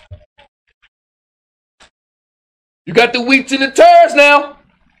 You got the wheat and the tares now.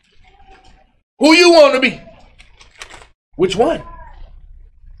 Who you want to be? Which one?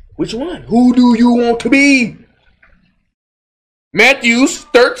 Which one? Who do you want to be? Matthew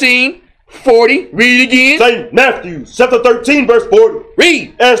 13, 40. Read again. St. Matthew chapter 13 verse 40.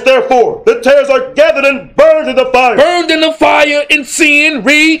 Read. As therefore the tares are gathered and burned in the fire. Burned in the fire in sin.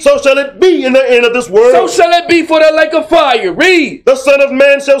 Read. So shall it be in the end of this world. So shall it be for the lake of fire. Read. The Son of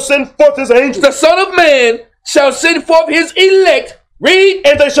Man shall send forth his angels. The Son of Man shall send forth his elect. Read.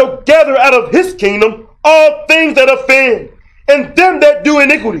 And they shall gather out of his kingdom all things that offend, and them that do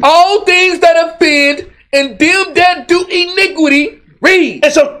iniquity. All things that offend, and them that do iniquity. Read.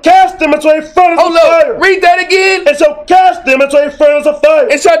 And shall cast them into a furnace of fire. Read that again. And shall cast them into a furnace of fire.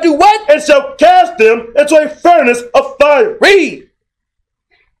 And shall do what? And shall cast them into a furnace of fire. Read.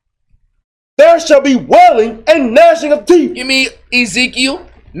 There shall be wailing and gnashing of teeth. Give me Ezekiel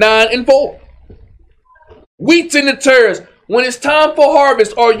 9 and 4. Wheats and the tares. When it's time for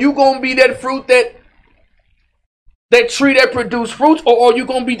harvest, are you going to be that fruit that tree that produce fruits, or are you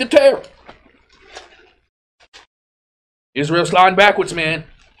going to be the tare? Israel sliding backwards, man.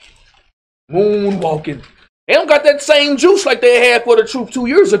 Moonwalking. They don't got that same juice like they had for the truth 2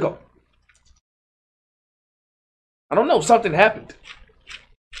 years ago. I don't know. Something happened.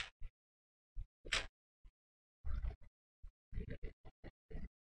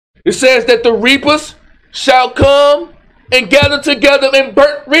 It says that the reapers shall come and gather together and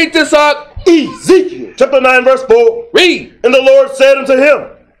burn. Read this out. Ezekiel chapter 9 verse 4. Read. And the Lord said unto him,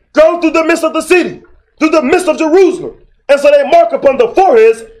 Go through the midst of the city, through the midst of Jerusalem, and so they mark upon the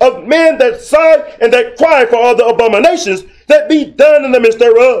foreheads of men that sigh and that cry for all the abominations that be done in the midst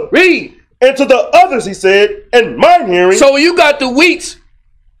thereof. Read. And to the others he said, in mine hearing. So you got the wheats,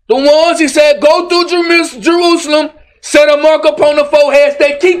 the ones he said, go through Jerusalem, set a mark upon the foreheads,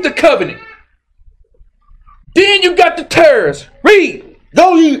 they keep the covenant. Then you got the tares. Read.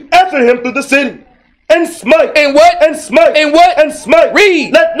 Go ye after him through the city, and smite. And what? And smite. And what? And smite.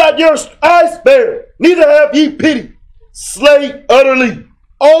 Read. Let not your eyes spare, neither have ye pity. Slay utterly,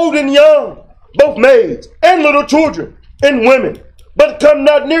 old and young, both maids and little children and women. But come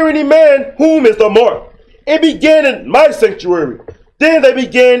not near any man whom is the mark. It began in my sanctuary. Then they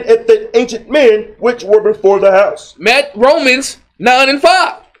began at the ancient men which were before the house. Romans 9 and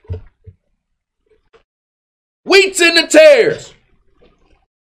 5. Wheats and the tares.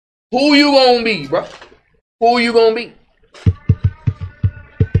 Who you gonna be, bro? Who you gonna be?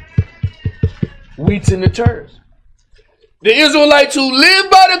 Wheats and the tares. The Israelites who live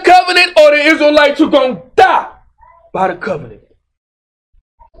by the covenant, or the Israelites who gonna die by the covenant.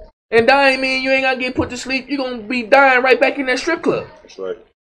 And dying mean you ain't gonna get put to sleep. You're gonna be dying right back in that strip club. That's right.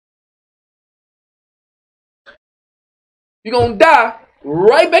 You're gonna die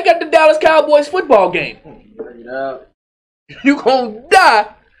right back at the Dallas Cowboys football game. Bring it out. You're gonna die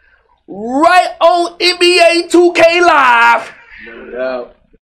right on NBA 2K Live. Bring it out.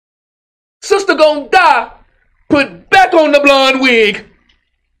 Sister gonna die, put back on the blonde wig.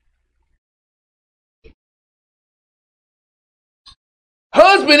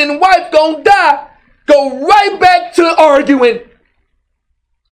 Husband and wife gonna die, go right back to arguing.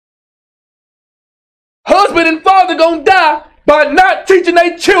 Husband and father gonna die by not teaching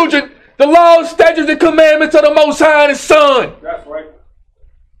their children the laws, statutes, and commandments of the Most High and His Son. That's right.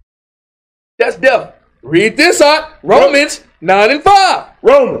 That's death. Read this out. Romans 9 and 5.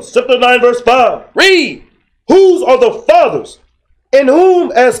 Romans chapter 9 verse 5. Read. Whose are the fathers, in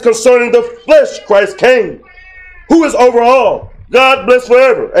whom as concerning the flesh Christ came, who is over all, God bless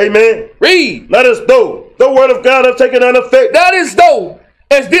forever. Amen. Read. Not as though the word of God have taken an effect. That is though,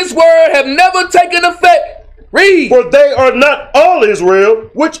 as this word have never taken effect. Read. For they are not all Israel,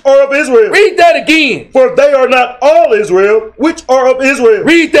 which are of Israel. Read that again. For they are not all Israel, which are of Israel.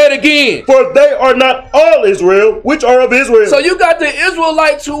 Read that again. For they are not all Israel, which are of Israel. So you got the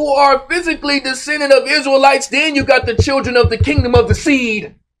Israelites who are physically descendant of Israelites. Then you got the children of the kingdom of the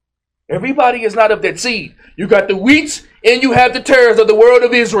seed. Everybody is not of that seed. You got the wheats and you have the tares of the world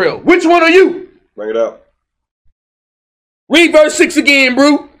of Israel. Which one are you? Bring it up. Read verse 6 again,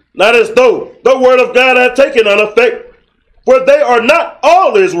 bro. Not as though the word of God had taken an effect. For they are not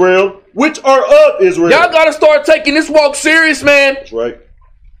all Israel, which are of Israel. Y'all got to start taking this walk serious, man. That's right.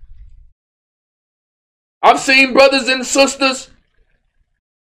 I've seen brothers and sisters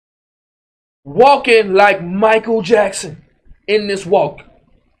walking like Michael Jackson in this walk.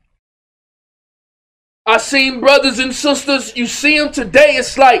 I've seen brothers and sisters, you see them today,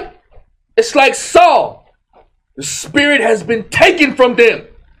 it's like Saul. The spirit has been taken from them.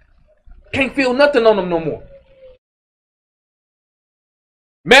 Can't feel nothing on them no more.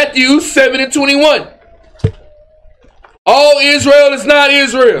 Matthew 7 and 21. All Israel is not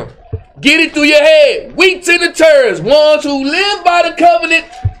Israel. Get it through your head. Wheats and the tares. Ones who live by the covenant,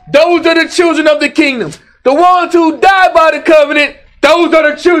 those are the children of the kingdom. The ones who die by the covenant, Those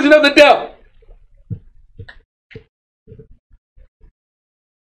are the children of the devil.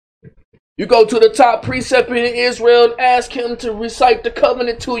 You go to the top precept in Israel and ask him to recite the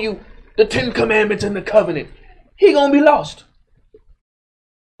covenant to you, the 10 commandments and the covenant. He gonna be lost.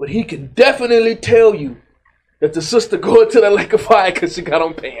 But he can definitely tell you that the sister going to the lake of fire because she got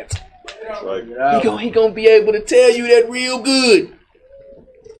on pants. Right. He gonna be able to tell you that real good.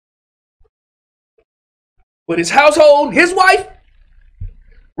 But his household, his wife,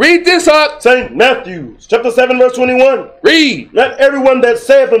 read this up. St. Matthew, chapter 7, verse 21. Read. Not everyone that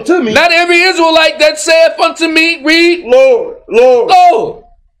saith unto me. Not every Israelite that saith unto me. Read. Lord, Lord. Lord,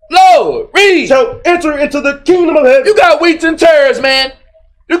 Lord. Read. Shall enter into the kingdom of heaven. You got wheats and tares, man.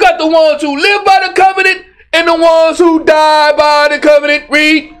 You got the ones who live by the covenant and the ones who die by the covenant.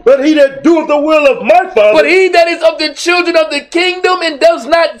 Read. But he that doeth the will of my Father. But he that is of the children of the kingdom and does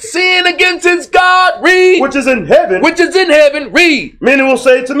not sin against his God. Read. Which is in heaven. Which is in heaven. Read. Many will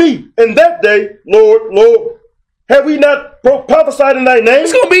say to me in that day, Lord, Lord, have we not prophesied in thy name?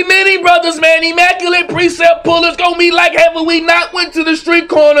 It's going to be many brothers, man. Immaculate precept pullers. Going to be like, have we not went to the street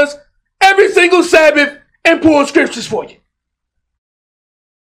corners every single Sabbath and pulled scriptures for you?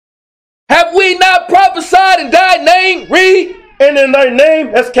 Have we not prophesied in thy name? Read. And in thy name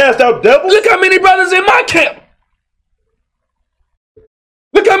has cast out devils? Look how many brothers in my camp.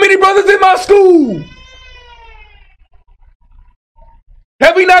 Look how many brothers in my school.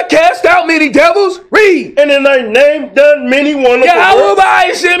 Have we not cast out many devils? Read. And in thy name done many wonderful works?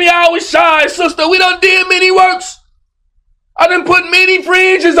 Yahweh Shem Yahweh Shai, sister. We done did many works. I done put many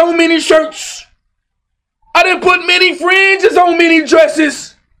fringes on many shirts. I done put many fringes on many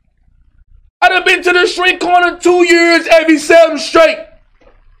dresses. I done been to the street corner 2 years every 7 straight.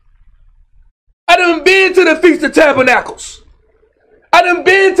 I done been to the Feast of Tabernacles. I done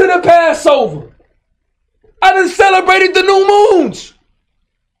been to the Passover. I done celebrated the new moons.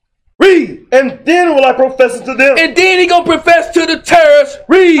 Read. And then will I profess it to them. And then he gonna profess to the terrorists.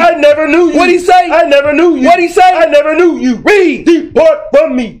 Read. I never knew you. What'd he say? I never knew you. What'd he say? I never knew you. Read. Depart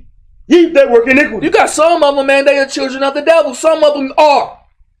from me, ye that work iniquity. You got some of them, man, they are children of the devil. Some of them are.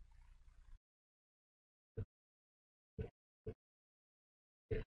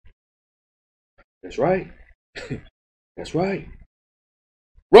 That's right. That's right.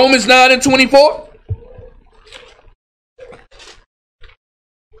 Romans 9 and 24.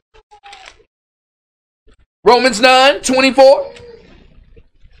 Romans 9, 24.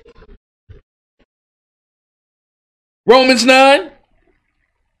 Romans 9.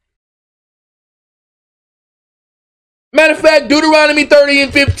 Matter of fact, Deuteronomy 30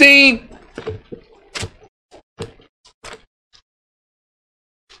 and 15.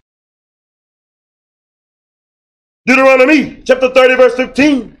 Deuteronomy chapter 30 verse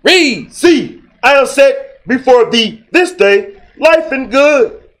 15. Read. See, I have set before thee this day life and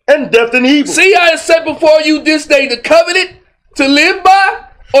good, and death and evil. See, I have set before you this day the covenant to live by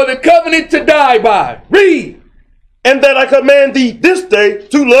or the covenant to die by. Read. And that I command thee this day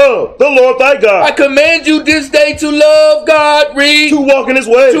to love the Lord thy God. I command you this day to love God. Read. To walk in his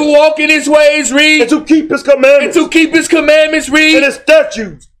ways. To walk in his ways. Read. And to keep his commandments. And to keep his commandments. Read. And his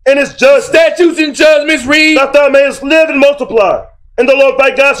statutes. And his judgments. Statutes and judgments. Read. That thou mayest live and multiply. And the Lord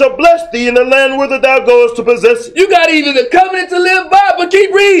thy God shall bless thee in the land whither thou goest to possess it. You got even the covenant to live by, but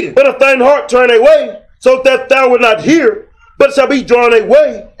keep reading. But if thine heart turn away, so that thou wilt not hear, but shall be drawn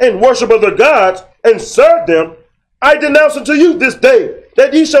away, and worship other gods, and serve them, I denounce unto you this day,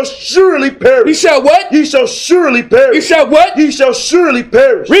 that ye shall surely perish. Ye shall what? Ye shall surely perish. Ye shall what? Ye shall surely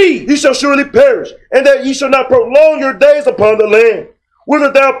perish. Read. Ye shall surely perish, and that ye shall not prolong your days upon the land,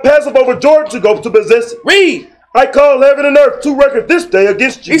 whither thou passest over Jordan to go to possess it. Read. I call heaven and earth to record this day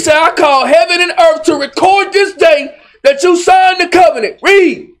against you. He said, I call heaven and earth to record this day that you signed the covenant.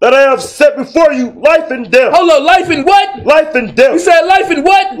 Read. That I have set before you life and death. Hold on, life and what? Life and death. He said life and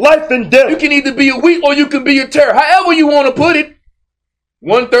what? Life and death. You can either be a wheat or you can be a tare. However you want to put it.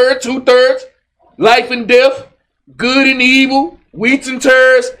 1/3, 2/3, life and death, good and evil, wheats and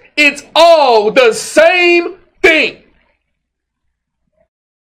tares. It's all the same thing.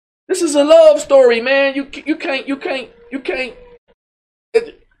 This is a love story, man. You can't.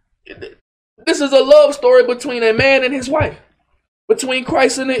 This is a love story between a man and his wife, between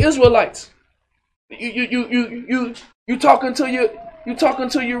Christ and the Israelites. You talking to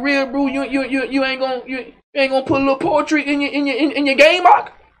your real bro. You ain't gonna put a little poetry in your game,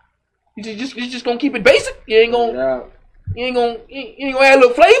 Mark. You just gonna keep it basic. You ain't gonna add a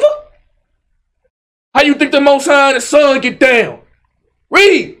little flavor. How you think the Most High and the Son get down?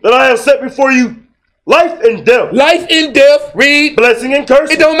 Read. That I have set before you life and death, life and death, read. blessing and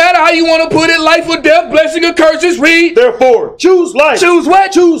curses. It don't matter how you want to put it, life or death, blessing or curses, read. Therefore, choose life. Choose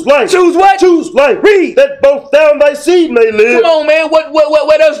what? Choose life. Choose what? Choose life. Read. That both thou and thy seed may live. Come on, man.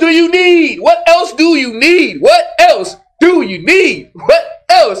 What else do you need? What else do you need? What else do you need? What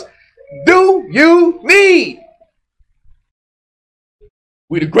else do you need?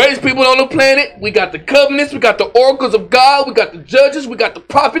 We the greatest people on the planet. We got the covenants. We got the oracles of God. We got the judges. We got the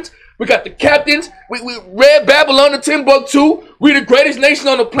prophets. We got the captains. We read Babylon to Timbuktu. We the greatest nation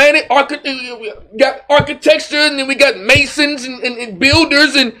on the planet. We got architecture, and then we got masons and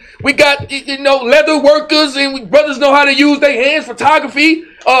builders, and we got leather workers, and brothers know how to use their hands. Photography,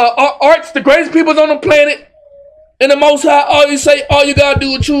 arts. The greatest people on the planet. And the Most High always say, all you gotta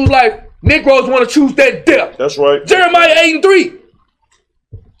do is choose life. Negroes want to choose that death. That's right. Jeremiah 8:3.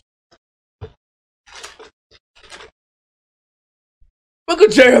 Look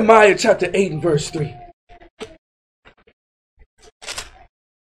at Jeremiah chapter 8 and verse 3.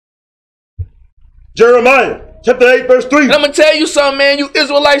 Jeremiah chapter 8 verse 3. And I'm going to tell you something, man. You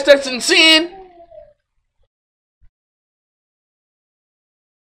Israelites that's in sin.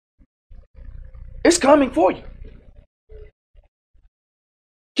 It's coming for you.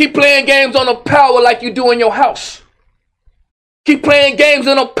 Keep playing games on the power like you do in your house. Keep playing games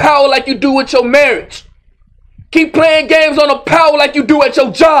on the power like you do with your marriage. Keep playing games on the power like you do at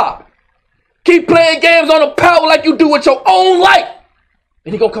your job. Keep playing games on the power like you do with your own life.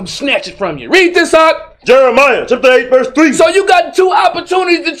 And he gonna come snatch it from you. Read this out. Jeremiah chapter 8 verse 3. So you got two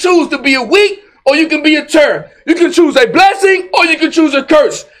opportunities to choose: to be a wheat or you can be a tare. You can choose a blessing or you can choose a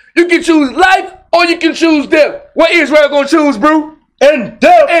curse. You can choose life or you can choose death. What Israel gonna choose, bro? And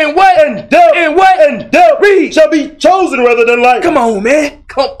death. And what? And death. And what? And death. Read. Shall be chosen rather than life. Come on, man.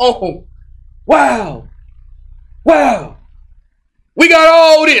 Come on. Wow. Wow. We got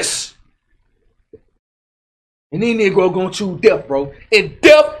all this. And then Negro gonna choose death, bro. And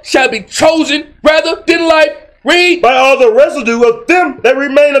death shall be chosen rather than life. Read. By all the residue of them that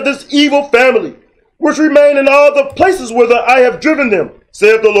remain of this evil family, which remain in all the places whither I have driven them,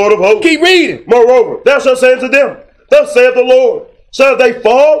 saith the Lord of hosts. Keep reading. Moreover, thou shalt say unto them, thus saith the Lord, shall they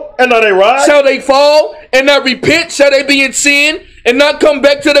fall and not arise? Shall they fall and not repent? Shall they be in sin and not come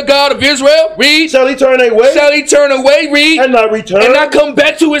back to the God of Israel? Read. Shall he turn away? Shall he turn away? Read. And not return? And not come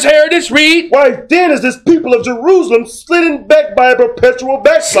back to his heritage? Read. Why then is this people of Jerusalem slidden back by a perpetual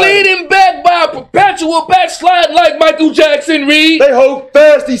backslide? Sliding back by a perpetual backslide like Michael Jackson. Read. They hold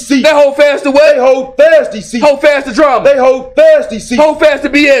fast deceit. They hold fast to what? They hold fast deceit. Hold fast to drama. They hold fast deceit. Hold fast to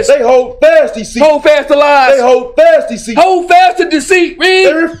BS. They hold fast deceit. Hold fast to lies. They hold fast deceit. Hold fast to deceit.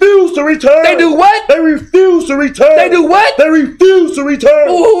 They Read. refuse to return. They do what? They refuse to return. They do what? They refuse to return.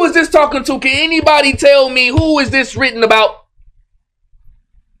 Who is this talking to? Can anybody tell me who is this written about?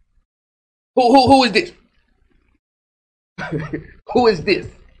 Who is this? Who is this?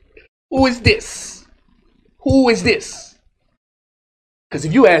 Who is this? Who is this? Because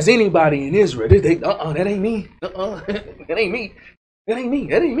if you ask anybody in Israel, that ain't me. That ain't me. That ain't me.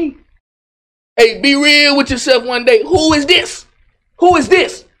 That ain't me. Hey, be real with yourself one day. Who is this? Who is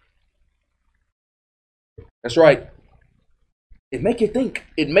this? That's right. It make you think.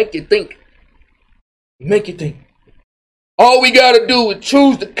 It make you think. Make you think. All we got to do is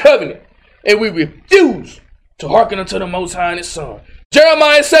choose the covenant, and we refuse to hearken unto the Most High and His Son.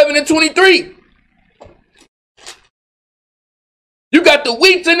 Jeremiah 7 and 23. You got the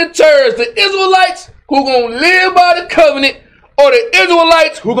wheats and the tares, the Israelites who going to live by the covenant, or the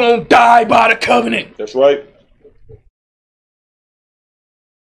Israelites who going to die by the covenant. That's right.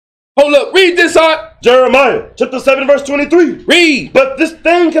 Hold up, read this out. Jeremiah chapter 7 verse 23. Read. But this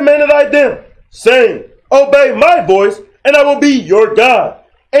thing commanded I them, saying, obey my voice, and I will be your God,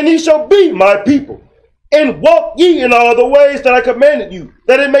 and ye shall be my people. And walk ye in all the ways that I commanded you,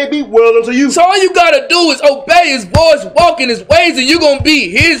 that it may be well unto you. So all you got to do is obey his voice, walk in his ways, and you're going to be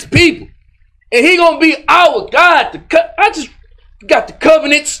his people. And he going to be our God. I just got the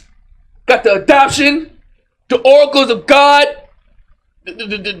covenants, got the adoption, the oracles of God,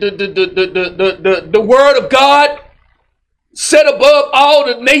 the word of God, set above all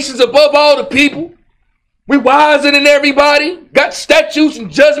the nations, above all the people. We wiser than everybody, got statutes and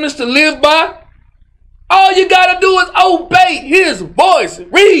judgments to live by. All you got to do is obey his voice.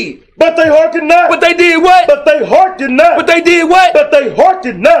 Read. But they hearkened not. But they did what? But they hearkened not. But they did what? But they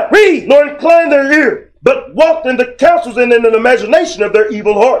hearkened not. Read. Nor inclined their ear, but walked in the counsels and in the imagination of their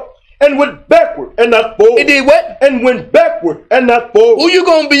evil heart, and went backward and not forward. It did what? And went backward and not forward. Who you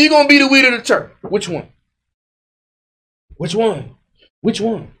gonna be? You gonna be the wheat of the church. Which one? Which one? Which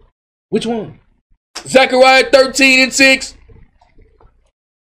one? Which one? Zechariah 13 and 6.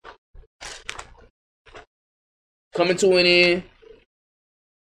 coming to an end.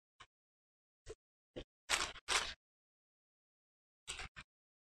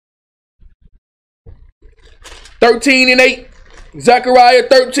 (13:8). Zechariah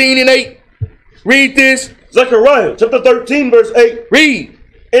 13:8. Read this. Zechariah chapter 13, verse 8. Read.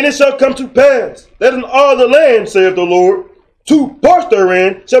 And it shall come to pass that in all the land, saith the Lord, 2 parts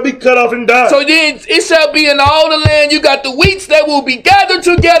therein shall be cut off and die. So then it shall be in all the land, you got the wheats that will be gathered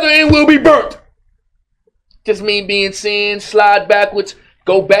together and will be burnt. Just mean being sin, slide backwards,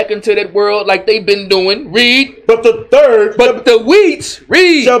 go back into that world like they've been doing. Read. But the third, but the wheats,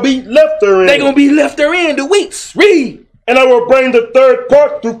 read, shall be left therein. They're going to be left therein, the wheats. Read. And I will bring the third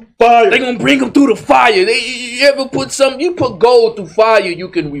part through fire. They're going to bring them through the fire. You ever put you put gold through fire, you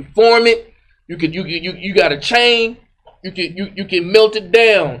can reform it. You got a chain. You can melt it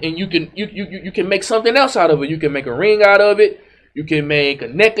down, and you can make something else out of it. You can make a ring out of it. You can make a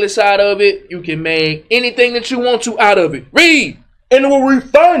necklace out of it. You can make anything that you want to out of it. Read. And will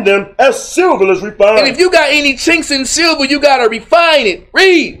refine them as silver is refined. And if you got any chinks in silver, you got to refine it.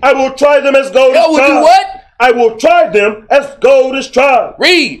 Read. I will try them as gold is tried. Do what? I will try them as gold is tried.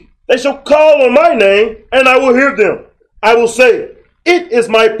 Read. They shall call on my name, and I will hear them. I will say, it is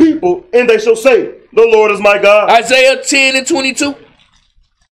my people, and they shall say, the Lord is my God. Isaiah 10:22.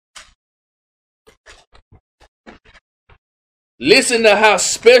 Listen to how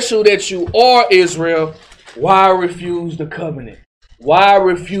special that you are, Israel. Why refuse the covenant? Why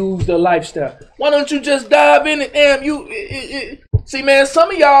refuse the lifestyle? Why don't you just dive in it? Damn, see, man,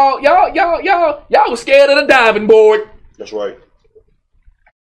 some of y'all was scared of the diving board. That's right.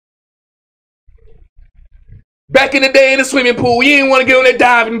 Back in the day in the swimming pool, you didn't want to get on that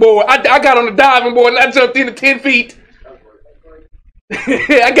diving board. I got on the diving board and I jumped into 10 feet.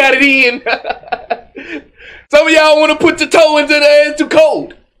 I got it in. Some of y'all want to put your toe into the air. It's too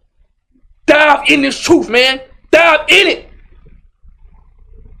cold. Dive in this truth, man. Dive in it.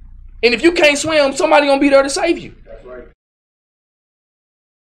 And if you can't swim, somebody gonna be there to save you. That's right.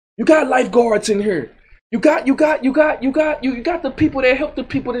 You got lifeguards in here. You got the people that help the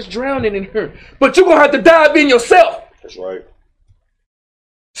people that's drowning in here. But you're gonna have to dive in yourself. That's right.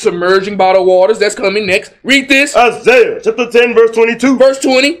 Submerging bottled waters, that's coming next. Read this. Isaiah chapter 10, verse 22. Verse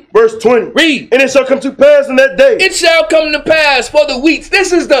 20. Verse 20. Read. And it shall come to pass in that day. It shall come to pass for the wheats.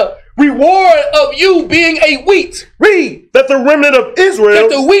 This is the reward of you being a wheat. Read. That the remnant of Israel. That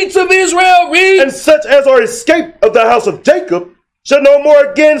the wheats of Israel, read. And such as are escaped of the house of Jacob shall no more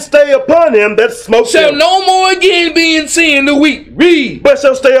again stay upon him that smote shall them. no more again be in sin, the wheat. Read. But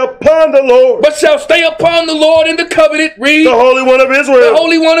shall stay upon the Lord. But shall stay upon the Lord in the covenant. Read. The Holy One of Israel. The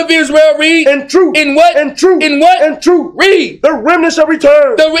Holy One of Israel. Read. In truth. In what? In truth. In what? In truth. Read. The remnant shall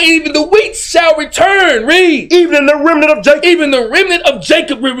return. Even the wheats shall return. Read. Even the remnant of Jacob. Even the remnant of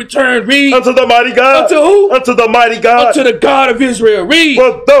Jacob will return. Read. Unto the mighty God. Unto who? Unto the mighty God. Unto the God of Israel. Read.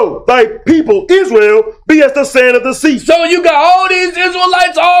 For though thy people Israel be as the sand of the sea. So you got all these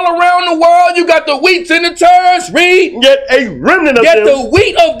Israelites all around the world. You got the wheats and the tares. Read. Yet a remnant of Yet them the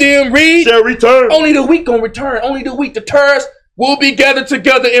wheat of them, read, shall return. Only the wheat gonna return. Only the wheat, the tares will be gathered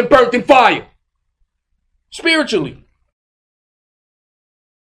together and burnt in fire. Spiritually.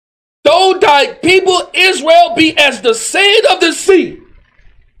 Though thy people Israel be as the sand of the sea,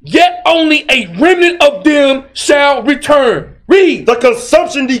 yet only a remnant of them shall return. Read. The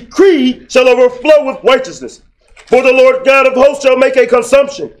consumption decreed shall overflow with righteousness. For the Lord God of hosts shall make a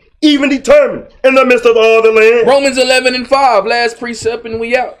consumption, even determined, in the midst of all the land. Romans 11:5, last precept, and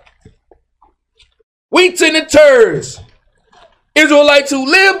we out. Wheats and the tares. Israelites who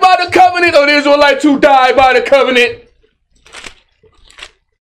live by the covenant, or the Israelites who die by the covenant?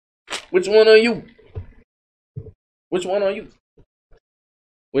 Which one are you? Which one are you?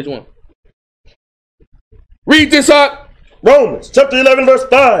 Which one? Read this up. Romans chapter 11 verse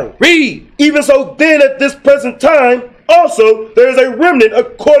 5. Read. Even so then at this present time also there is a remnant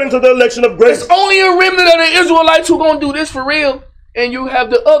according to the election of grace. It's only a remnant of the Israelites who gonna do this for real. And you have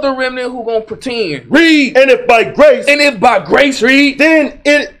the other remnant who gonna pretend. Read. And if by grace. And if by grace, read. Then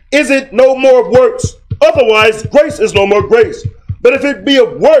it no more of works. Otherwise grace is no more grace. But if it be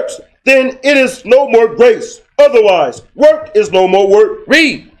of works, then it is no more grace. Otherwise work is no more work.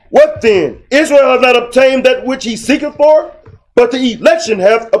 Read. What then? Israel hath not obtained that which he seeketh for, but the election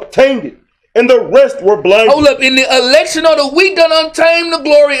hath obtained it, and the rest were blinded. Hold up, in the election of the wheat done untamed the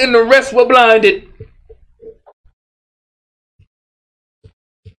glory, and the rest were blinded.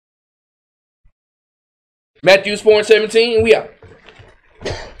 Matthew 4:17, we out.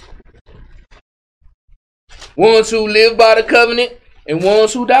 Ones who live by the covenant, and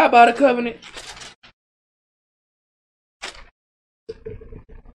ones who die by the covenant.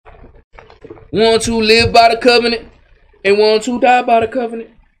 ones who live by the covenant, and ones who die by the covenant.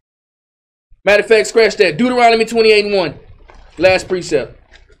 Matter of fact, scratch that. Deuteronomy 28:1. Last precept.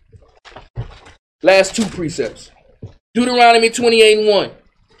 Last two precepts. Deuteronomy 28:1.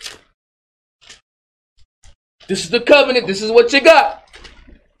 This is the covenant. This is what you got.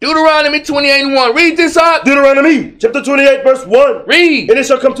 Deuteronomy 28:1. Read this out. Deuteronomy chapter 28 verse 1. Read. And it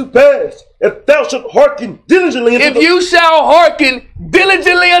shall come to pass, if thou shalt hearken diligently If you shall hearken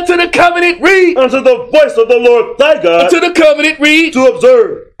diligently unto the covenant, read. unto the voice of the Lord thy God, Unto the covenant, read. to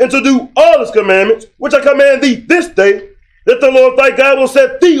observe and to do all his commandments, which I command thee this day, that the Lord thy God will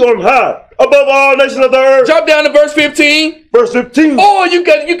set thee on high above all nations of the earth. Drop down to verse 15. Verse 15. Or you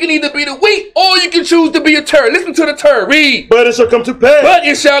can either be the wheat, or you can choose to be a turd. Listen to the turd. Read. But it shall come to pass, But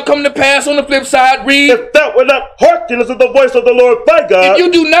it shall come to pass on the flip side. Read. if thou wilt not hearken unto the voice of the Lord thy God, If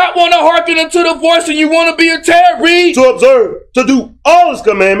you do not want to hearken unto the voice and you want to be a turd, read. to observe, to do all his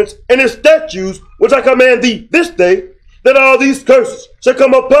commandments and his statutes, which I command thee this day, that all these curses shall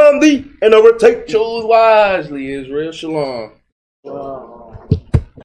come upon thee and overtake thee. Choose wisely, Israel. Shalom. Wow.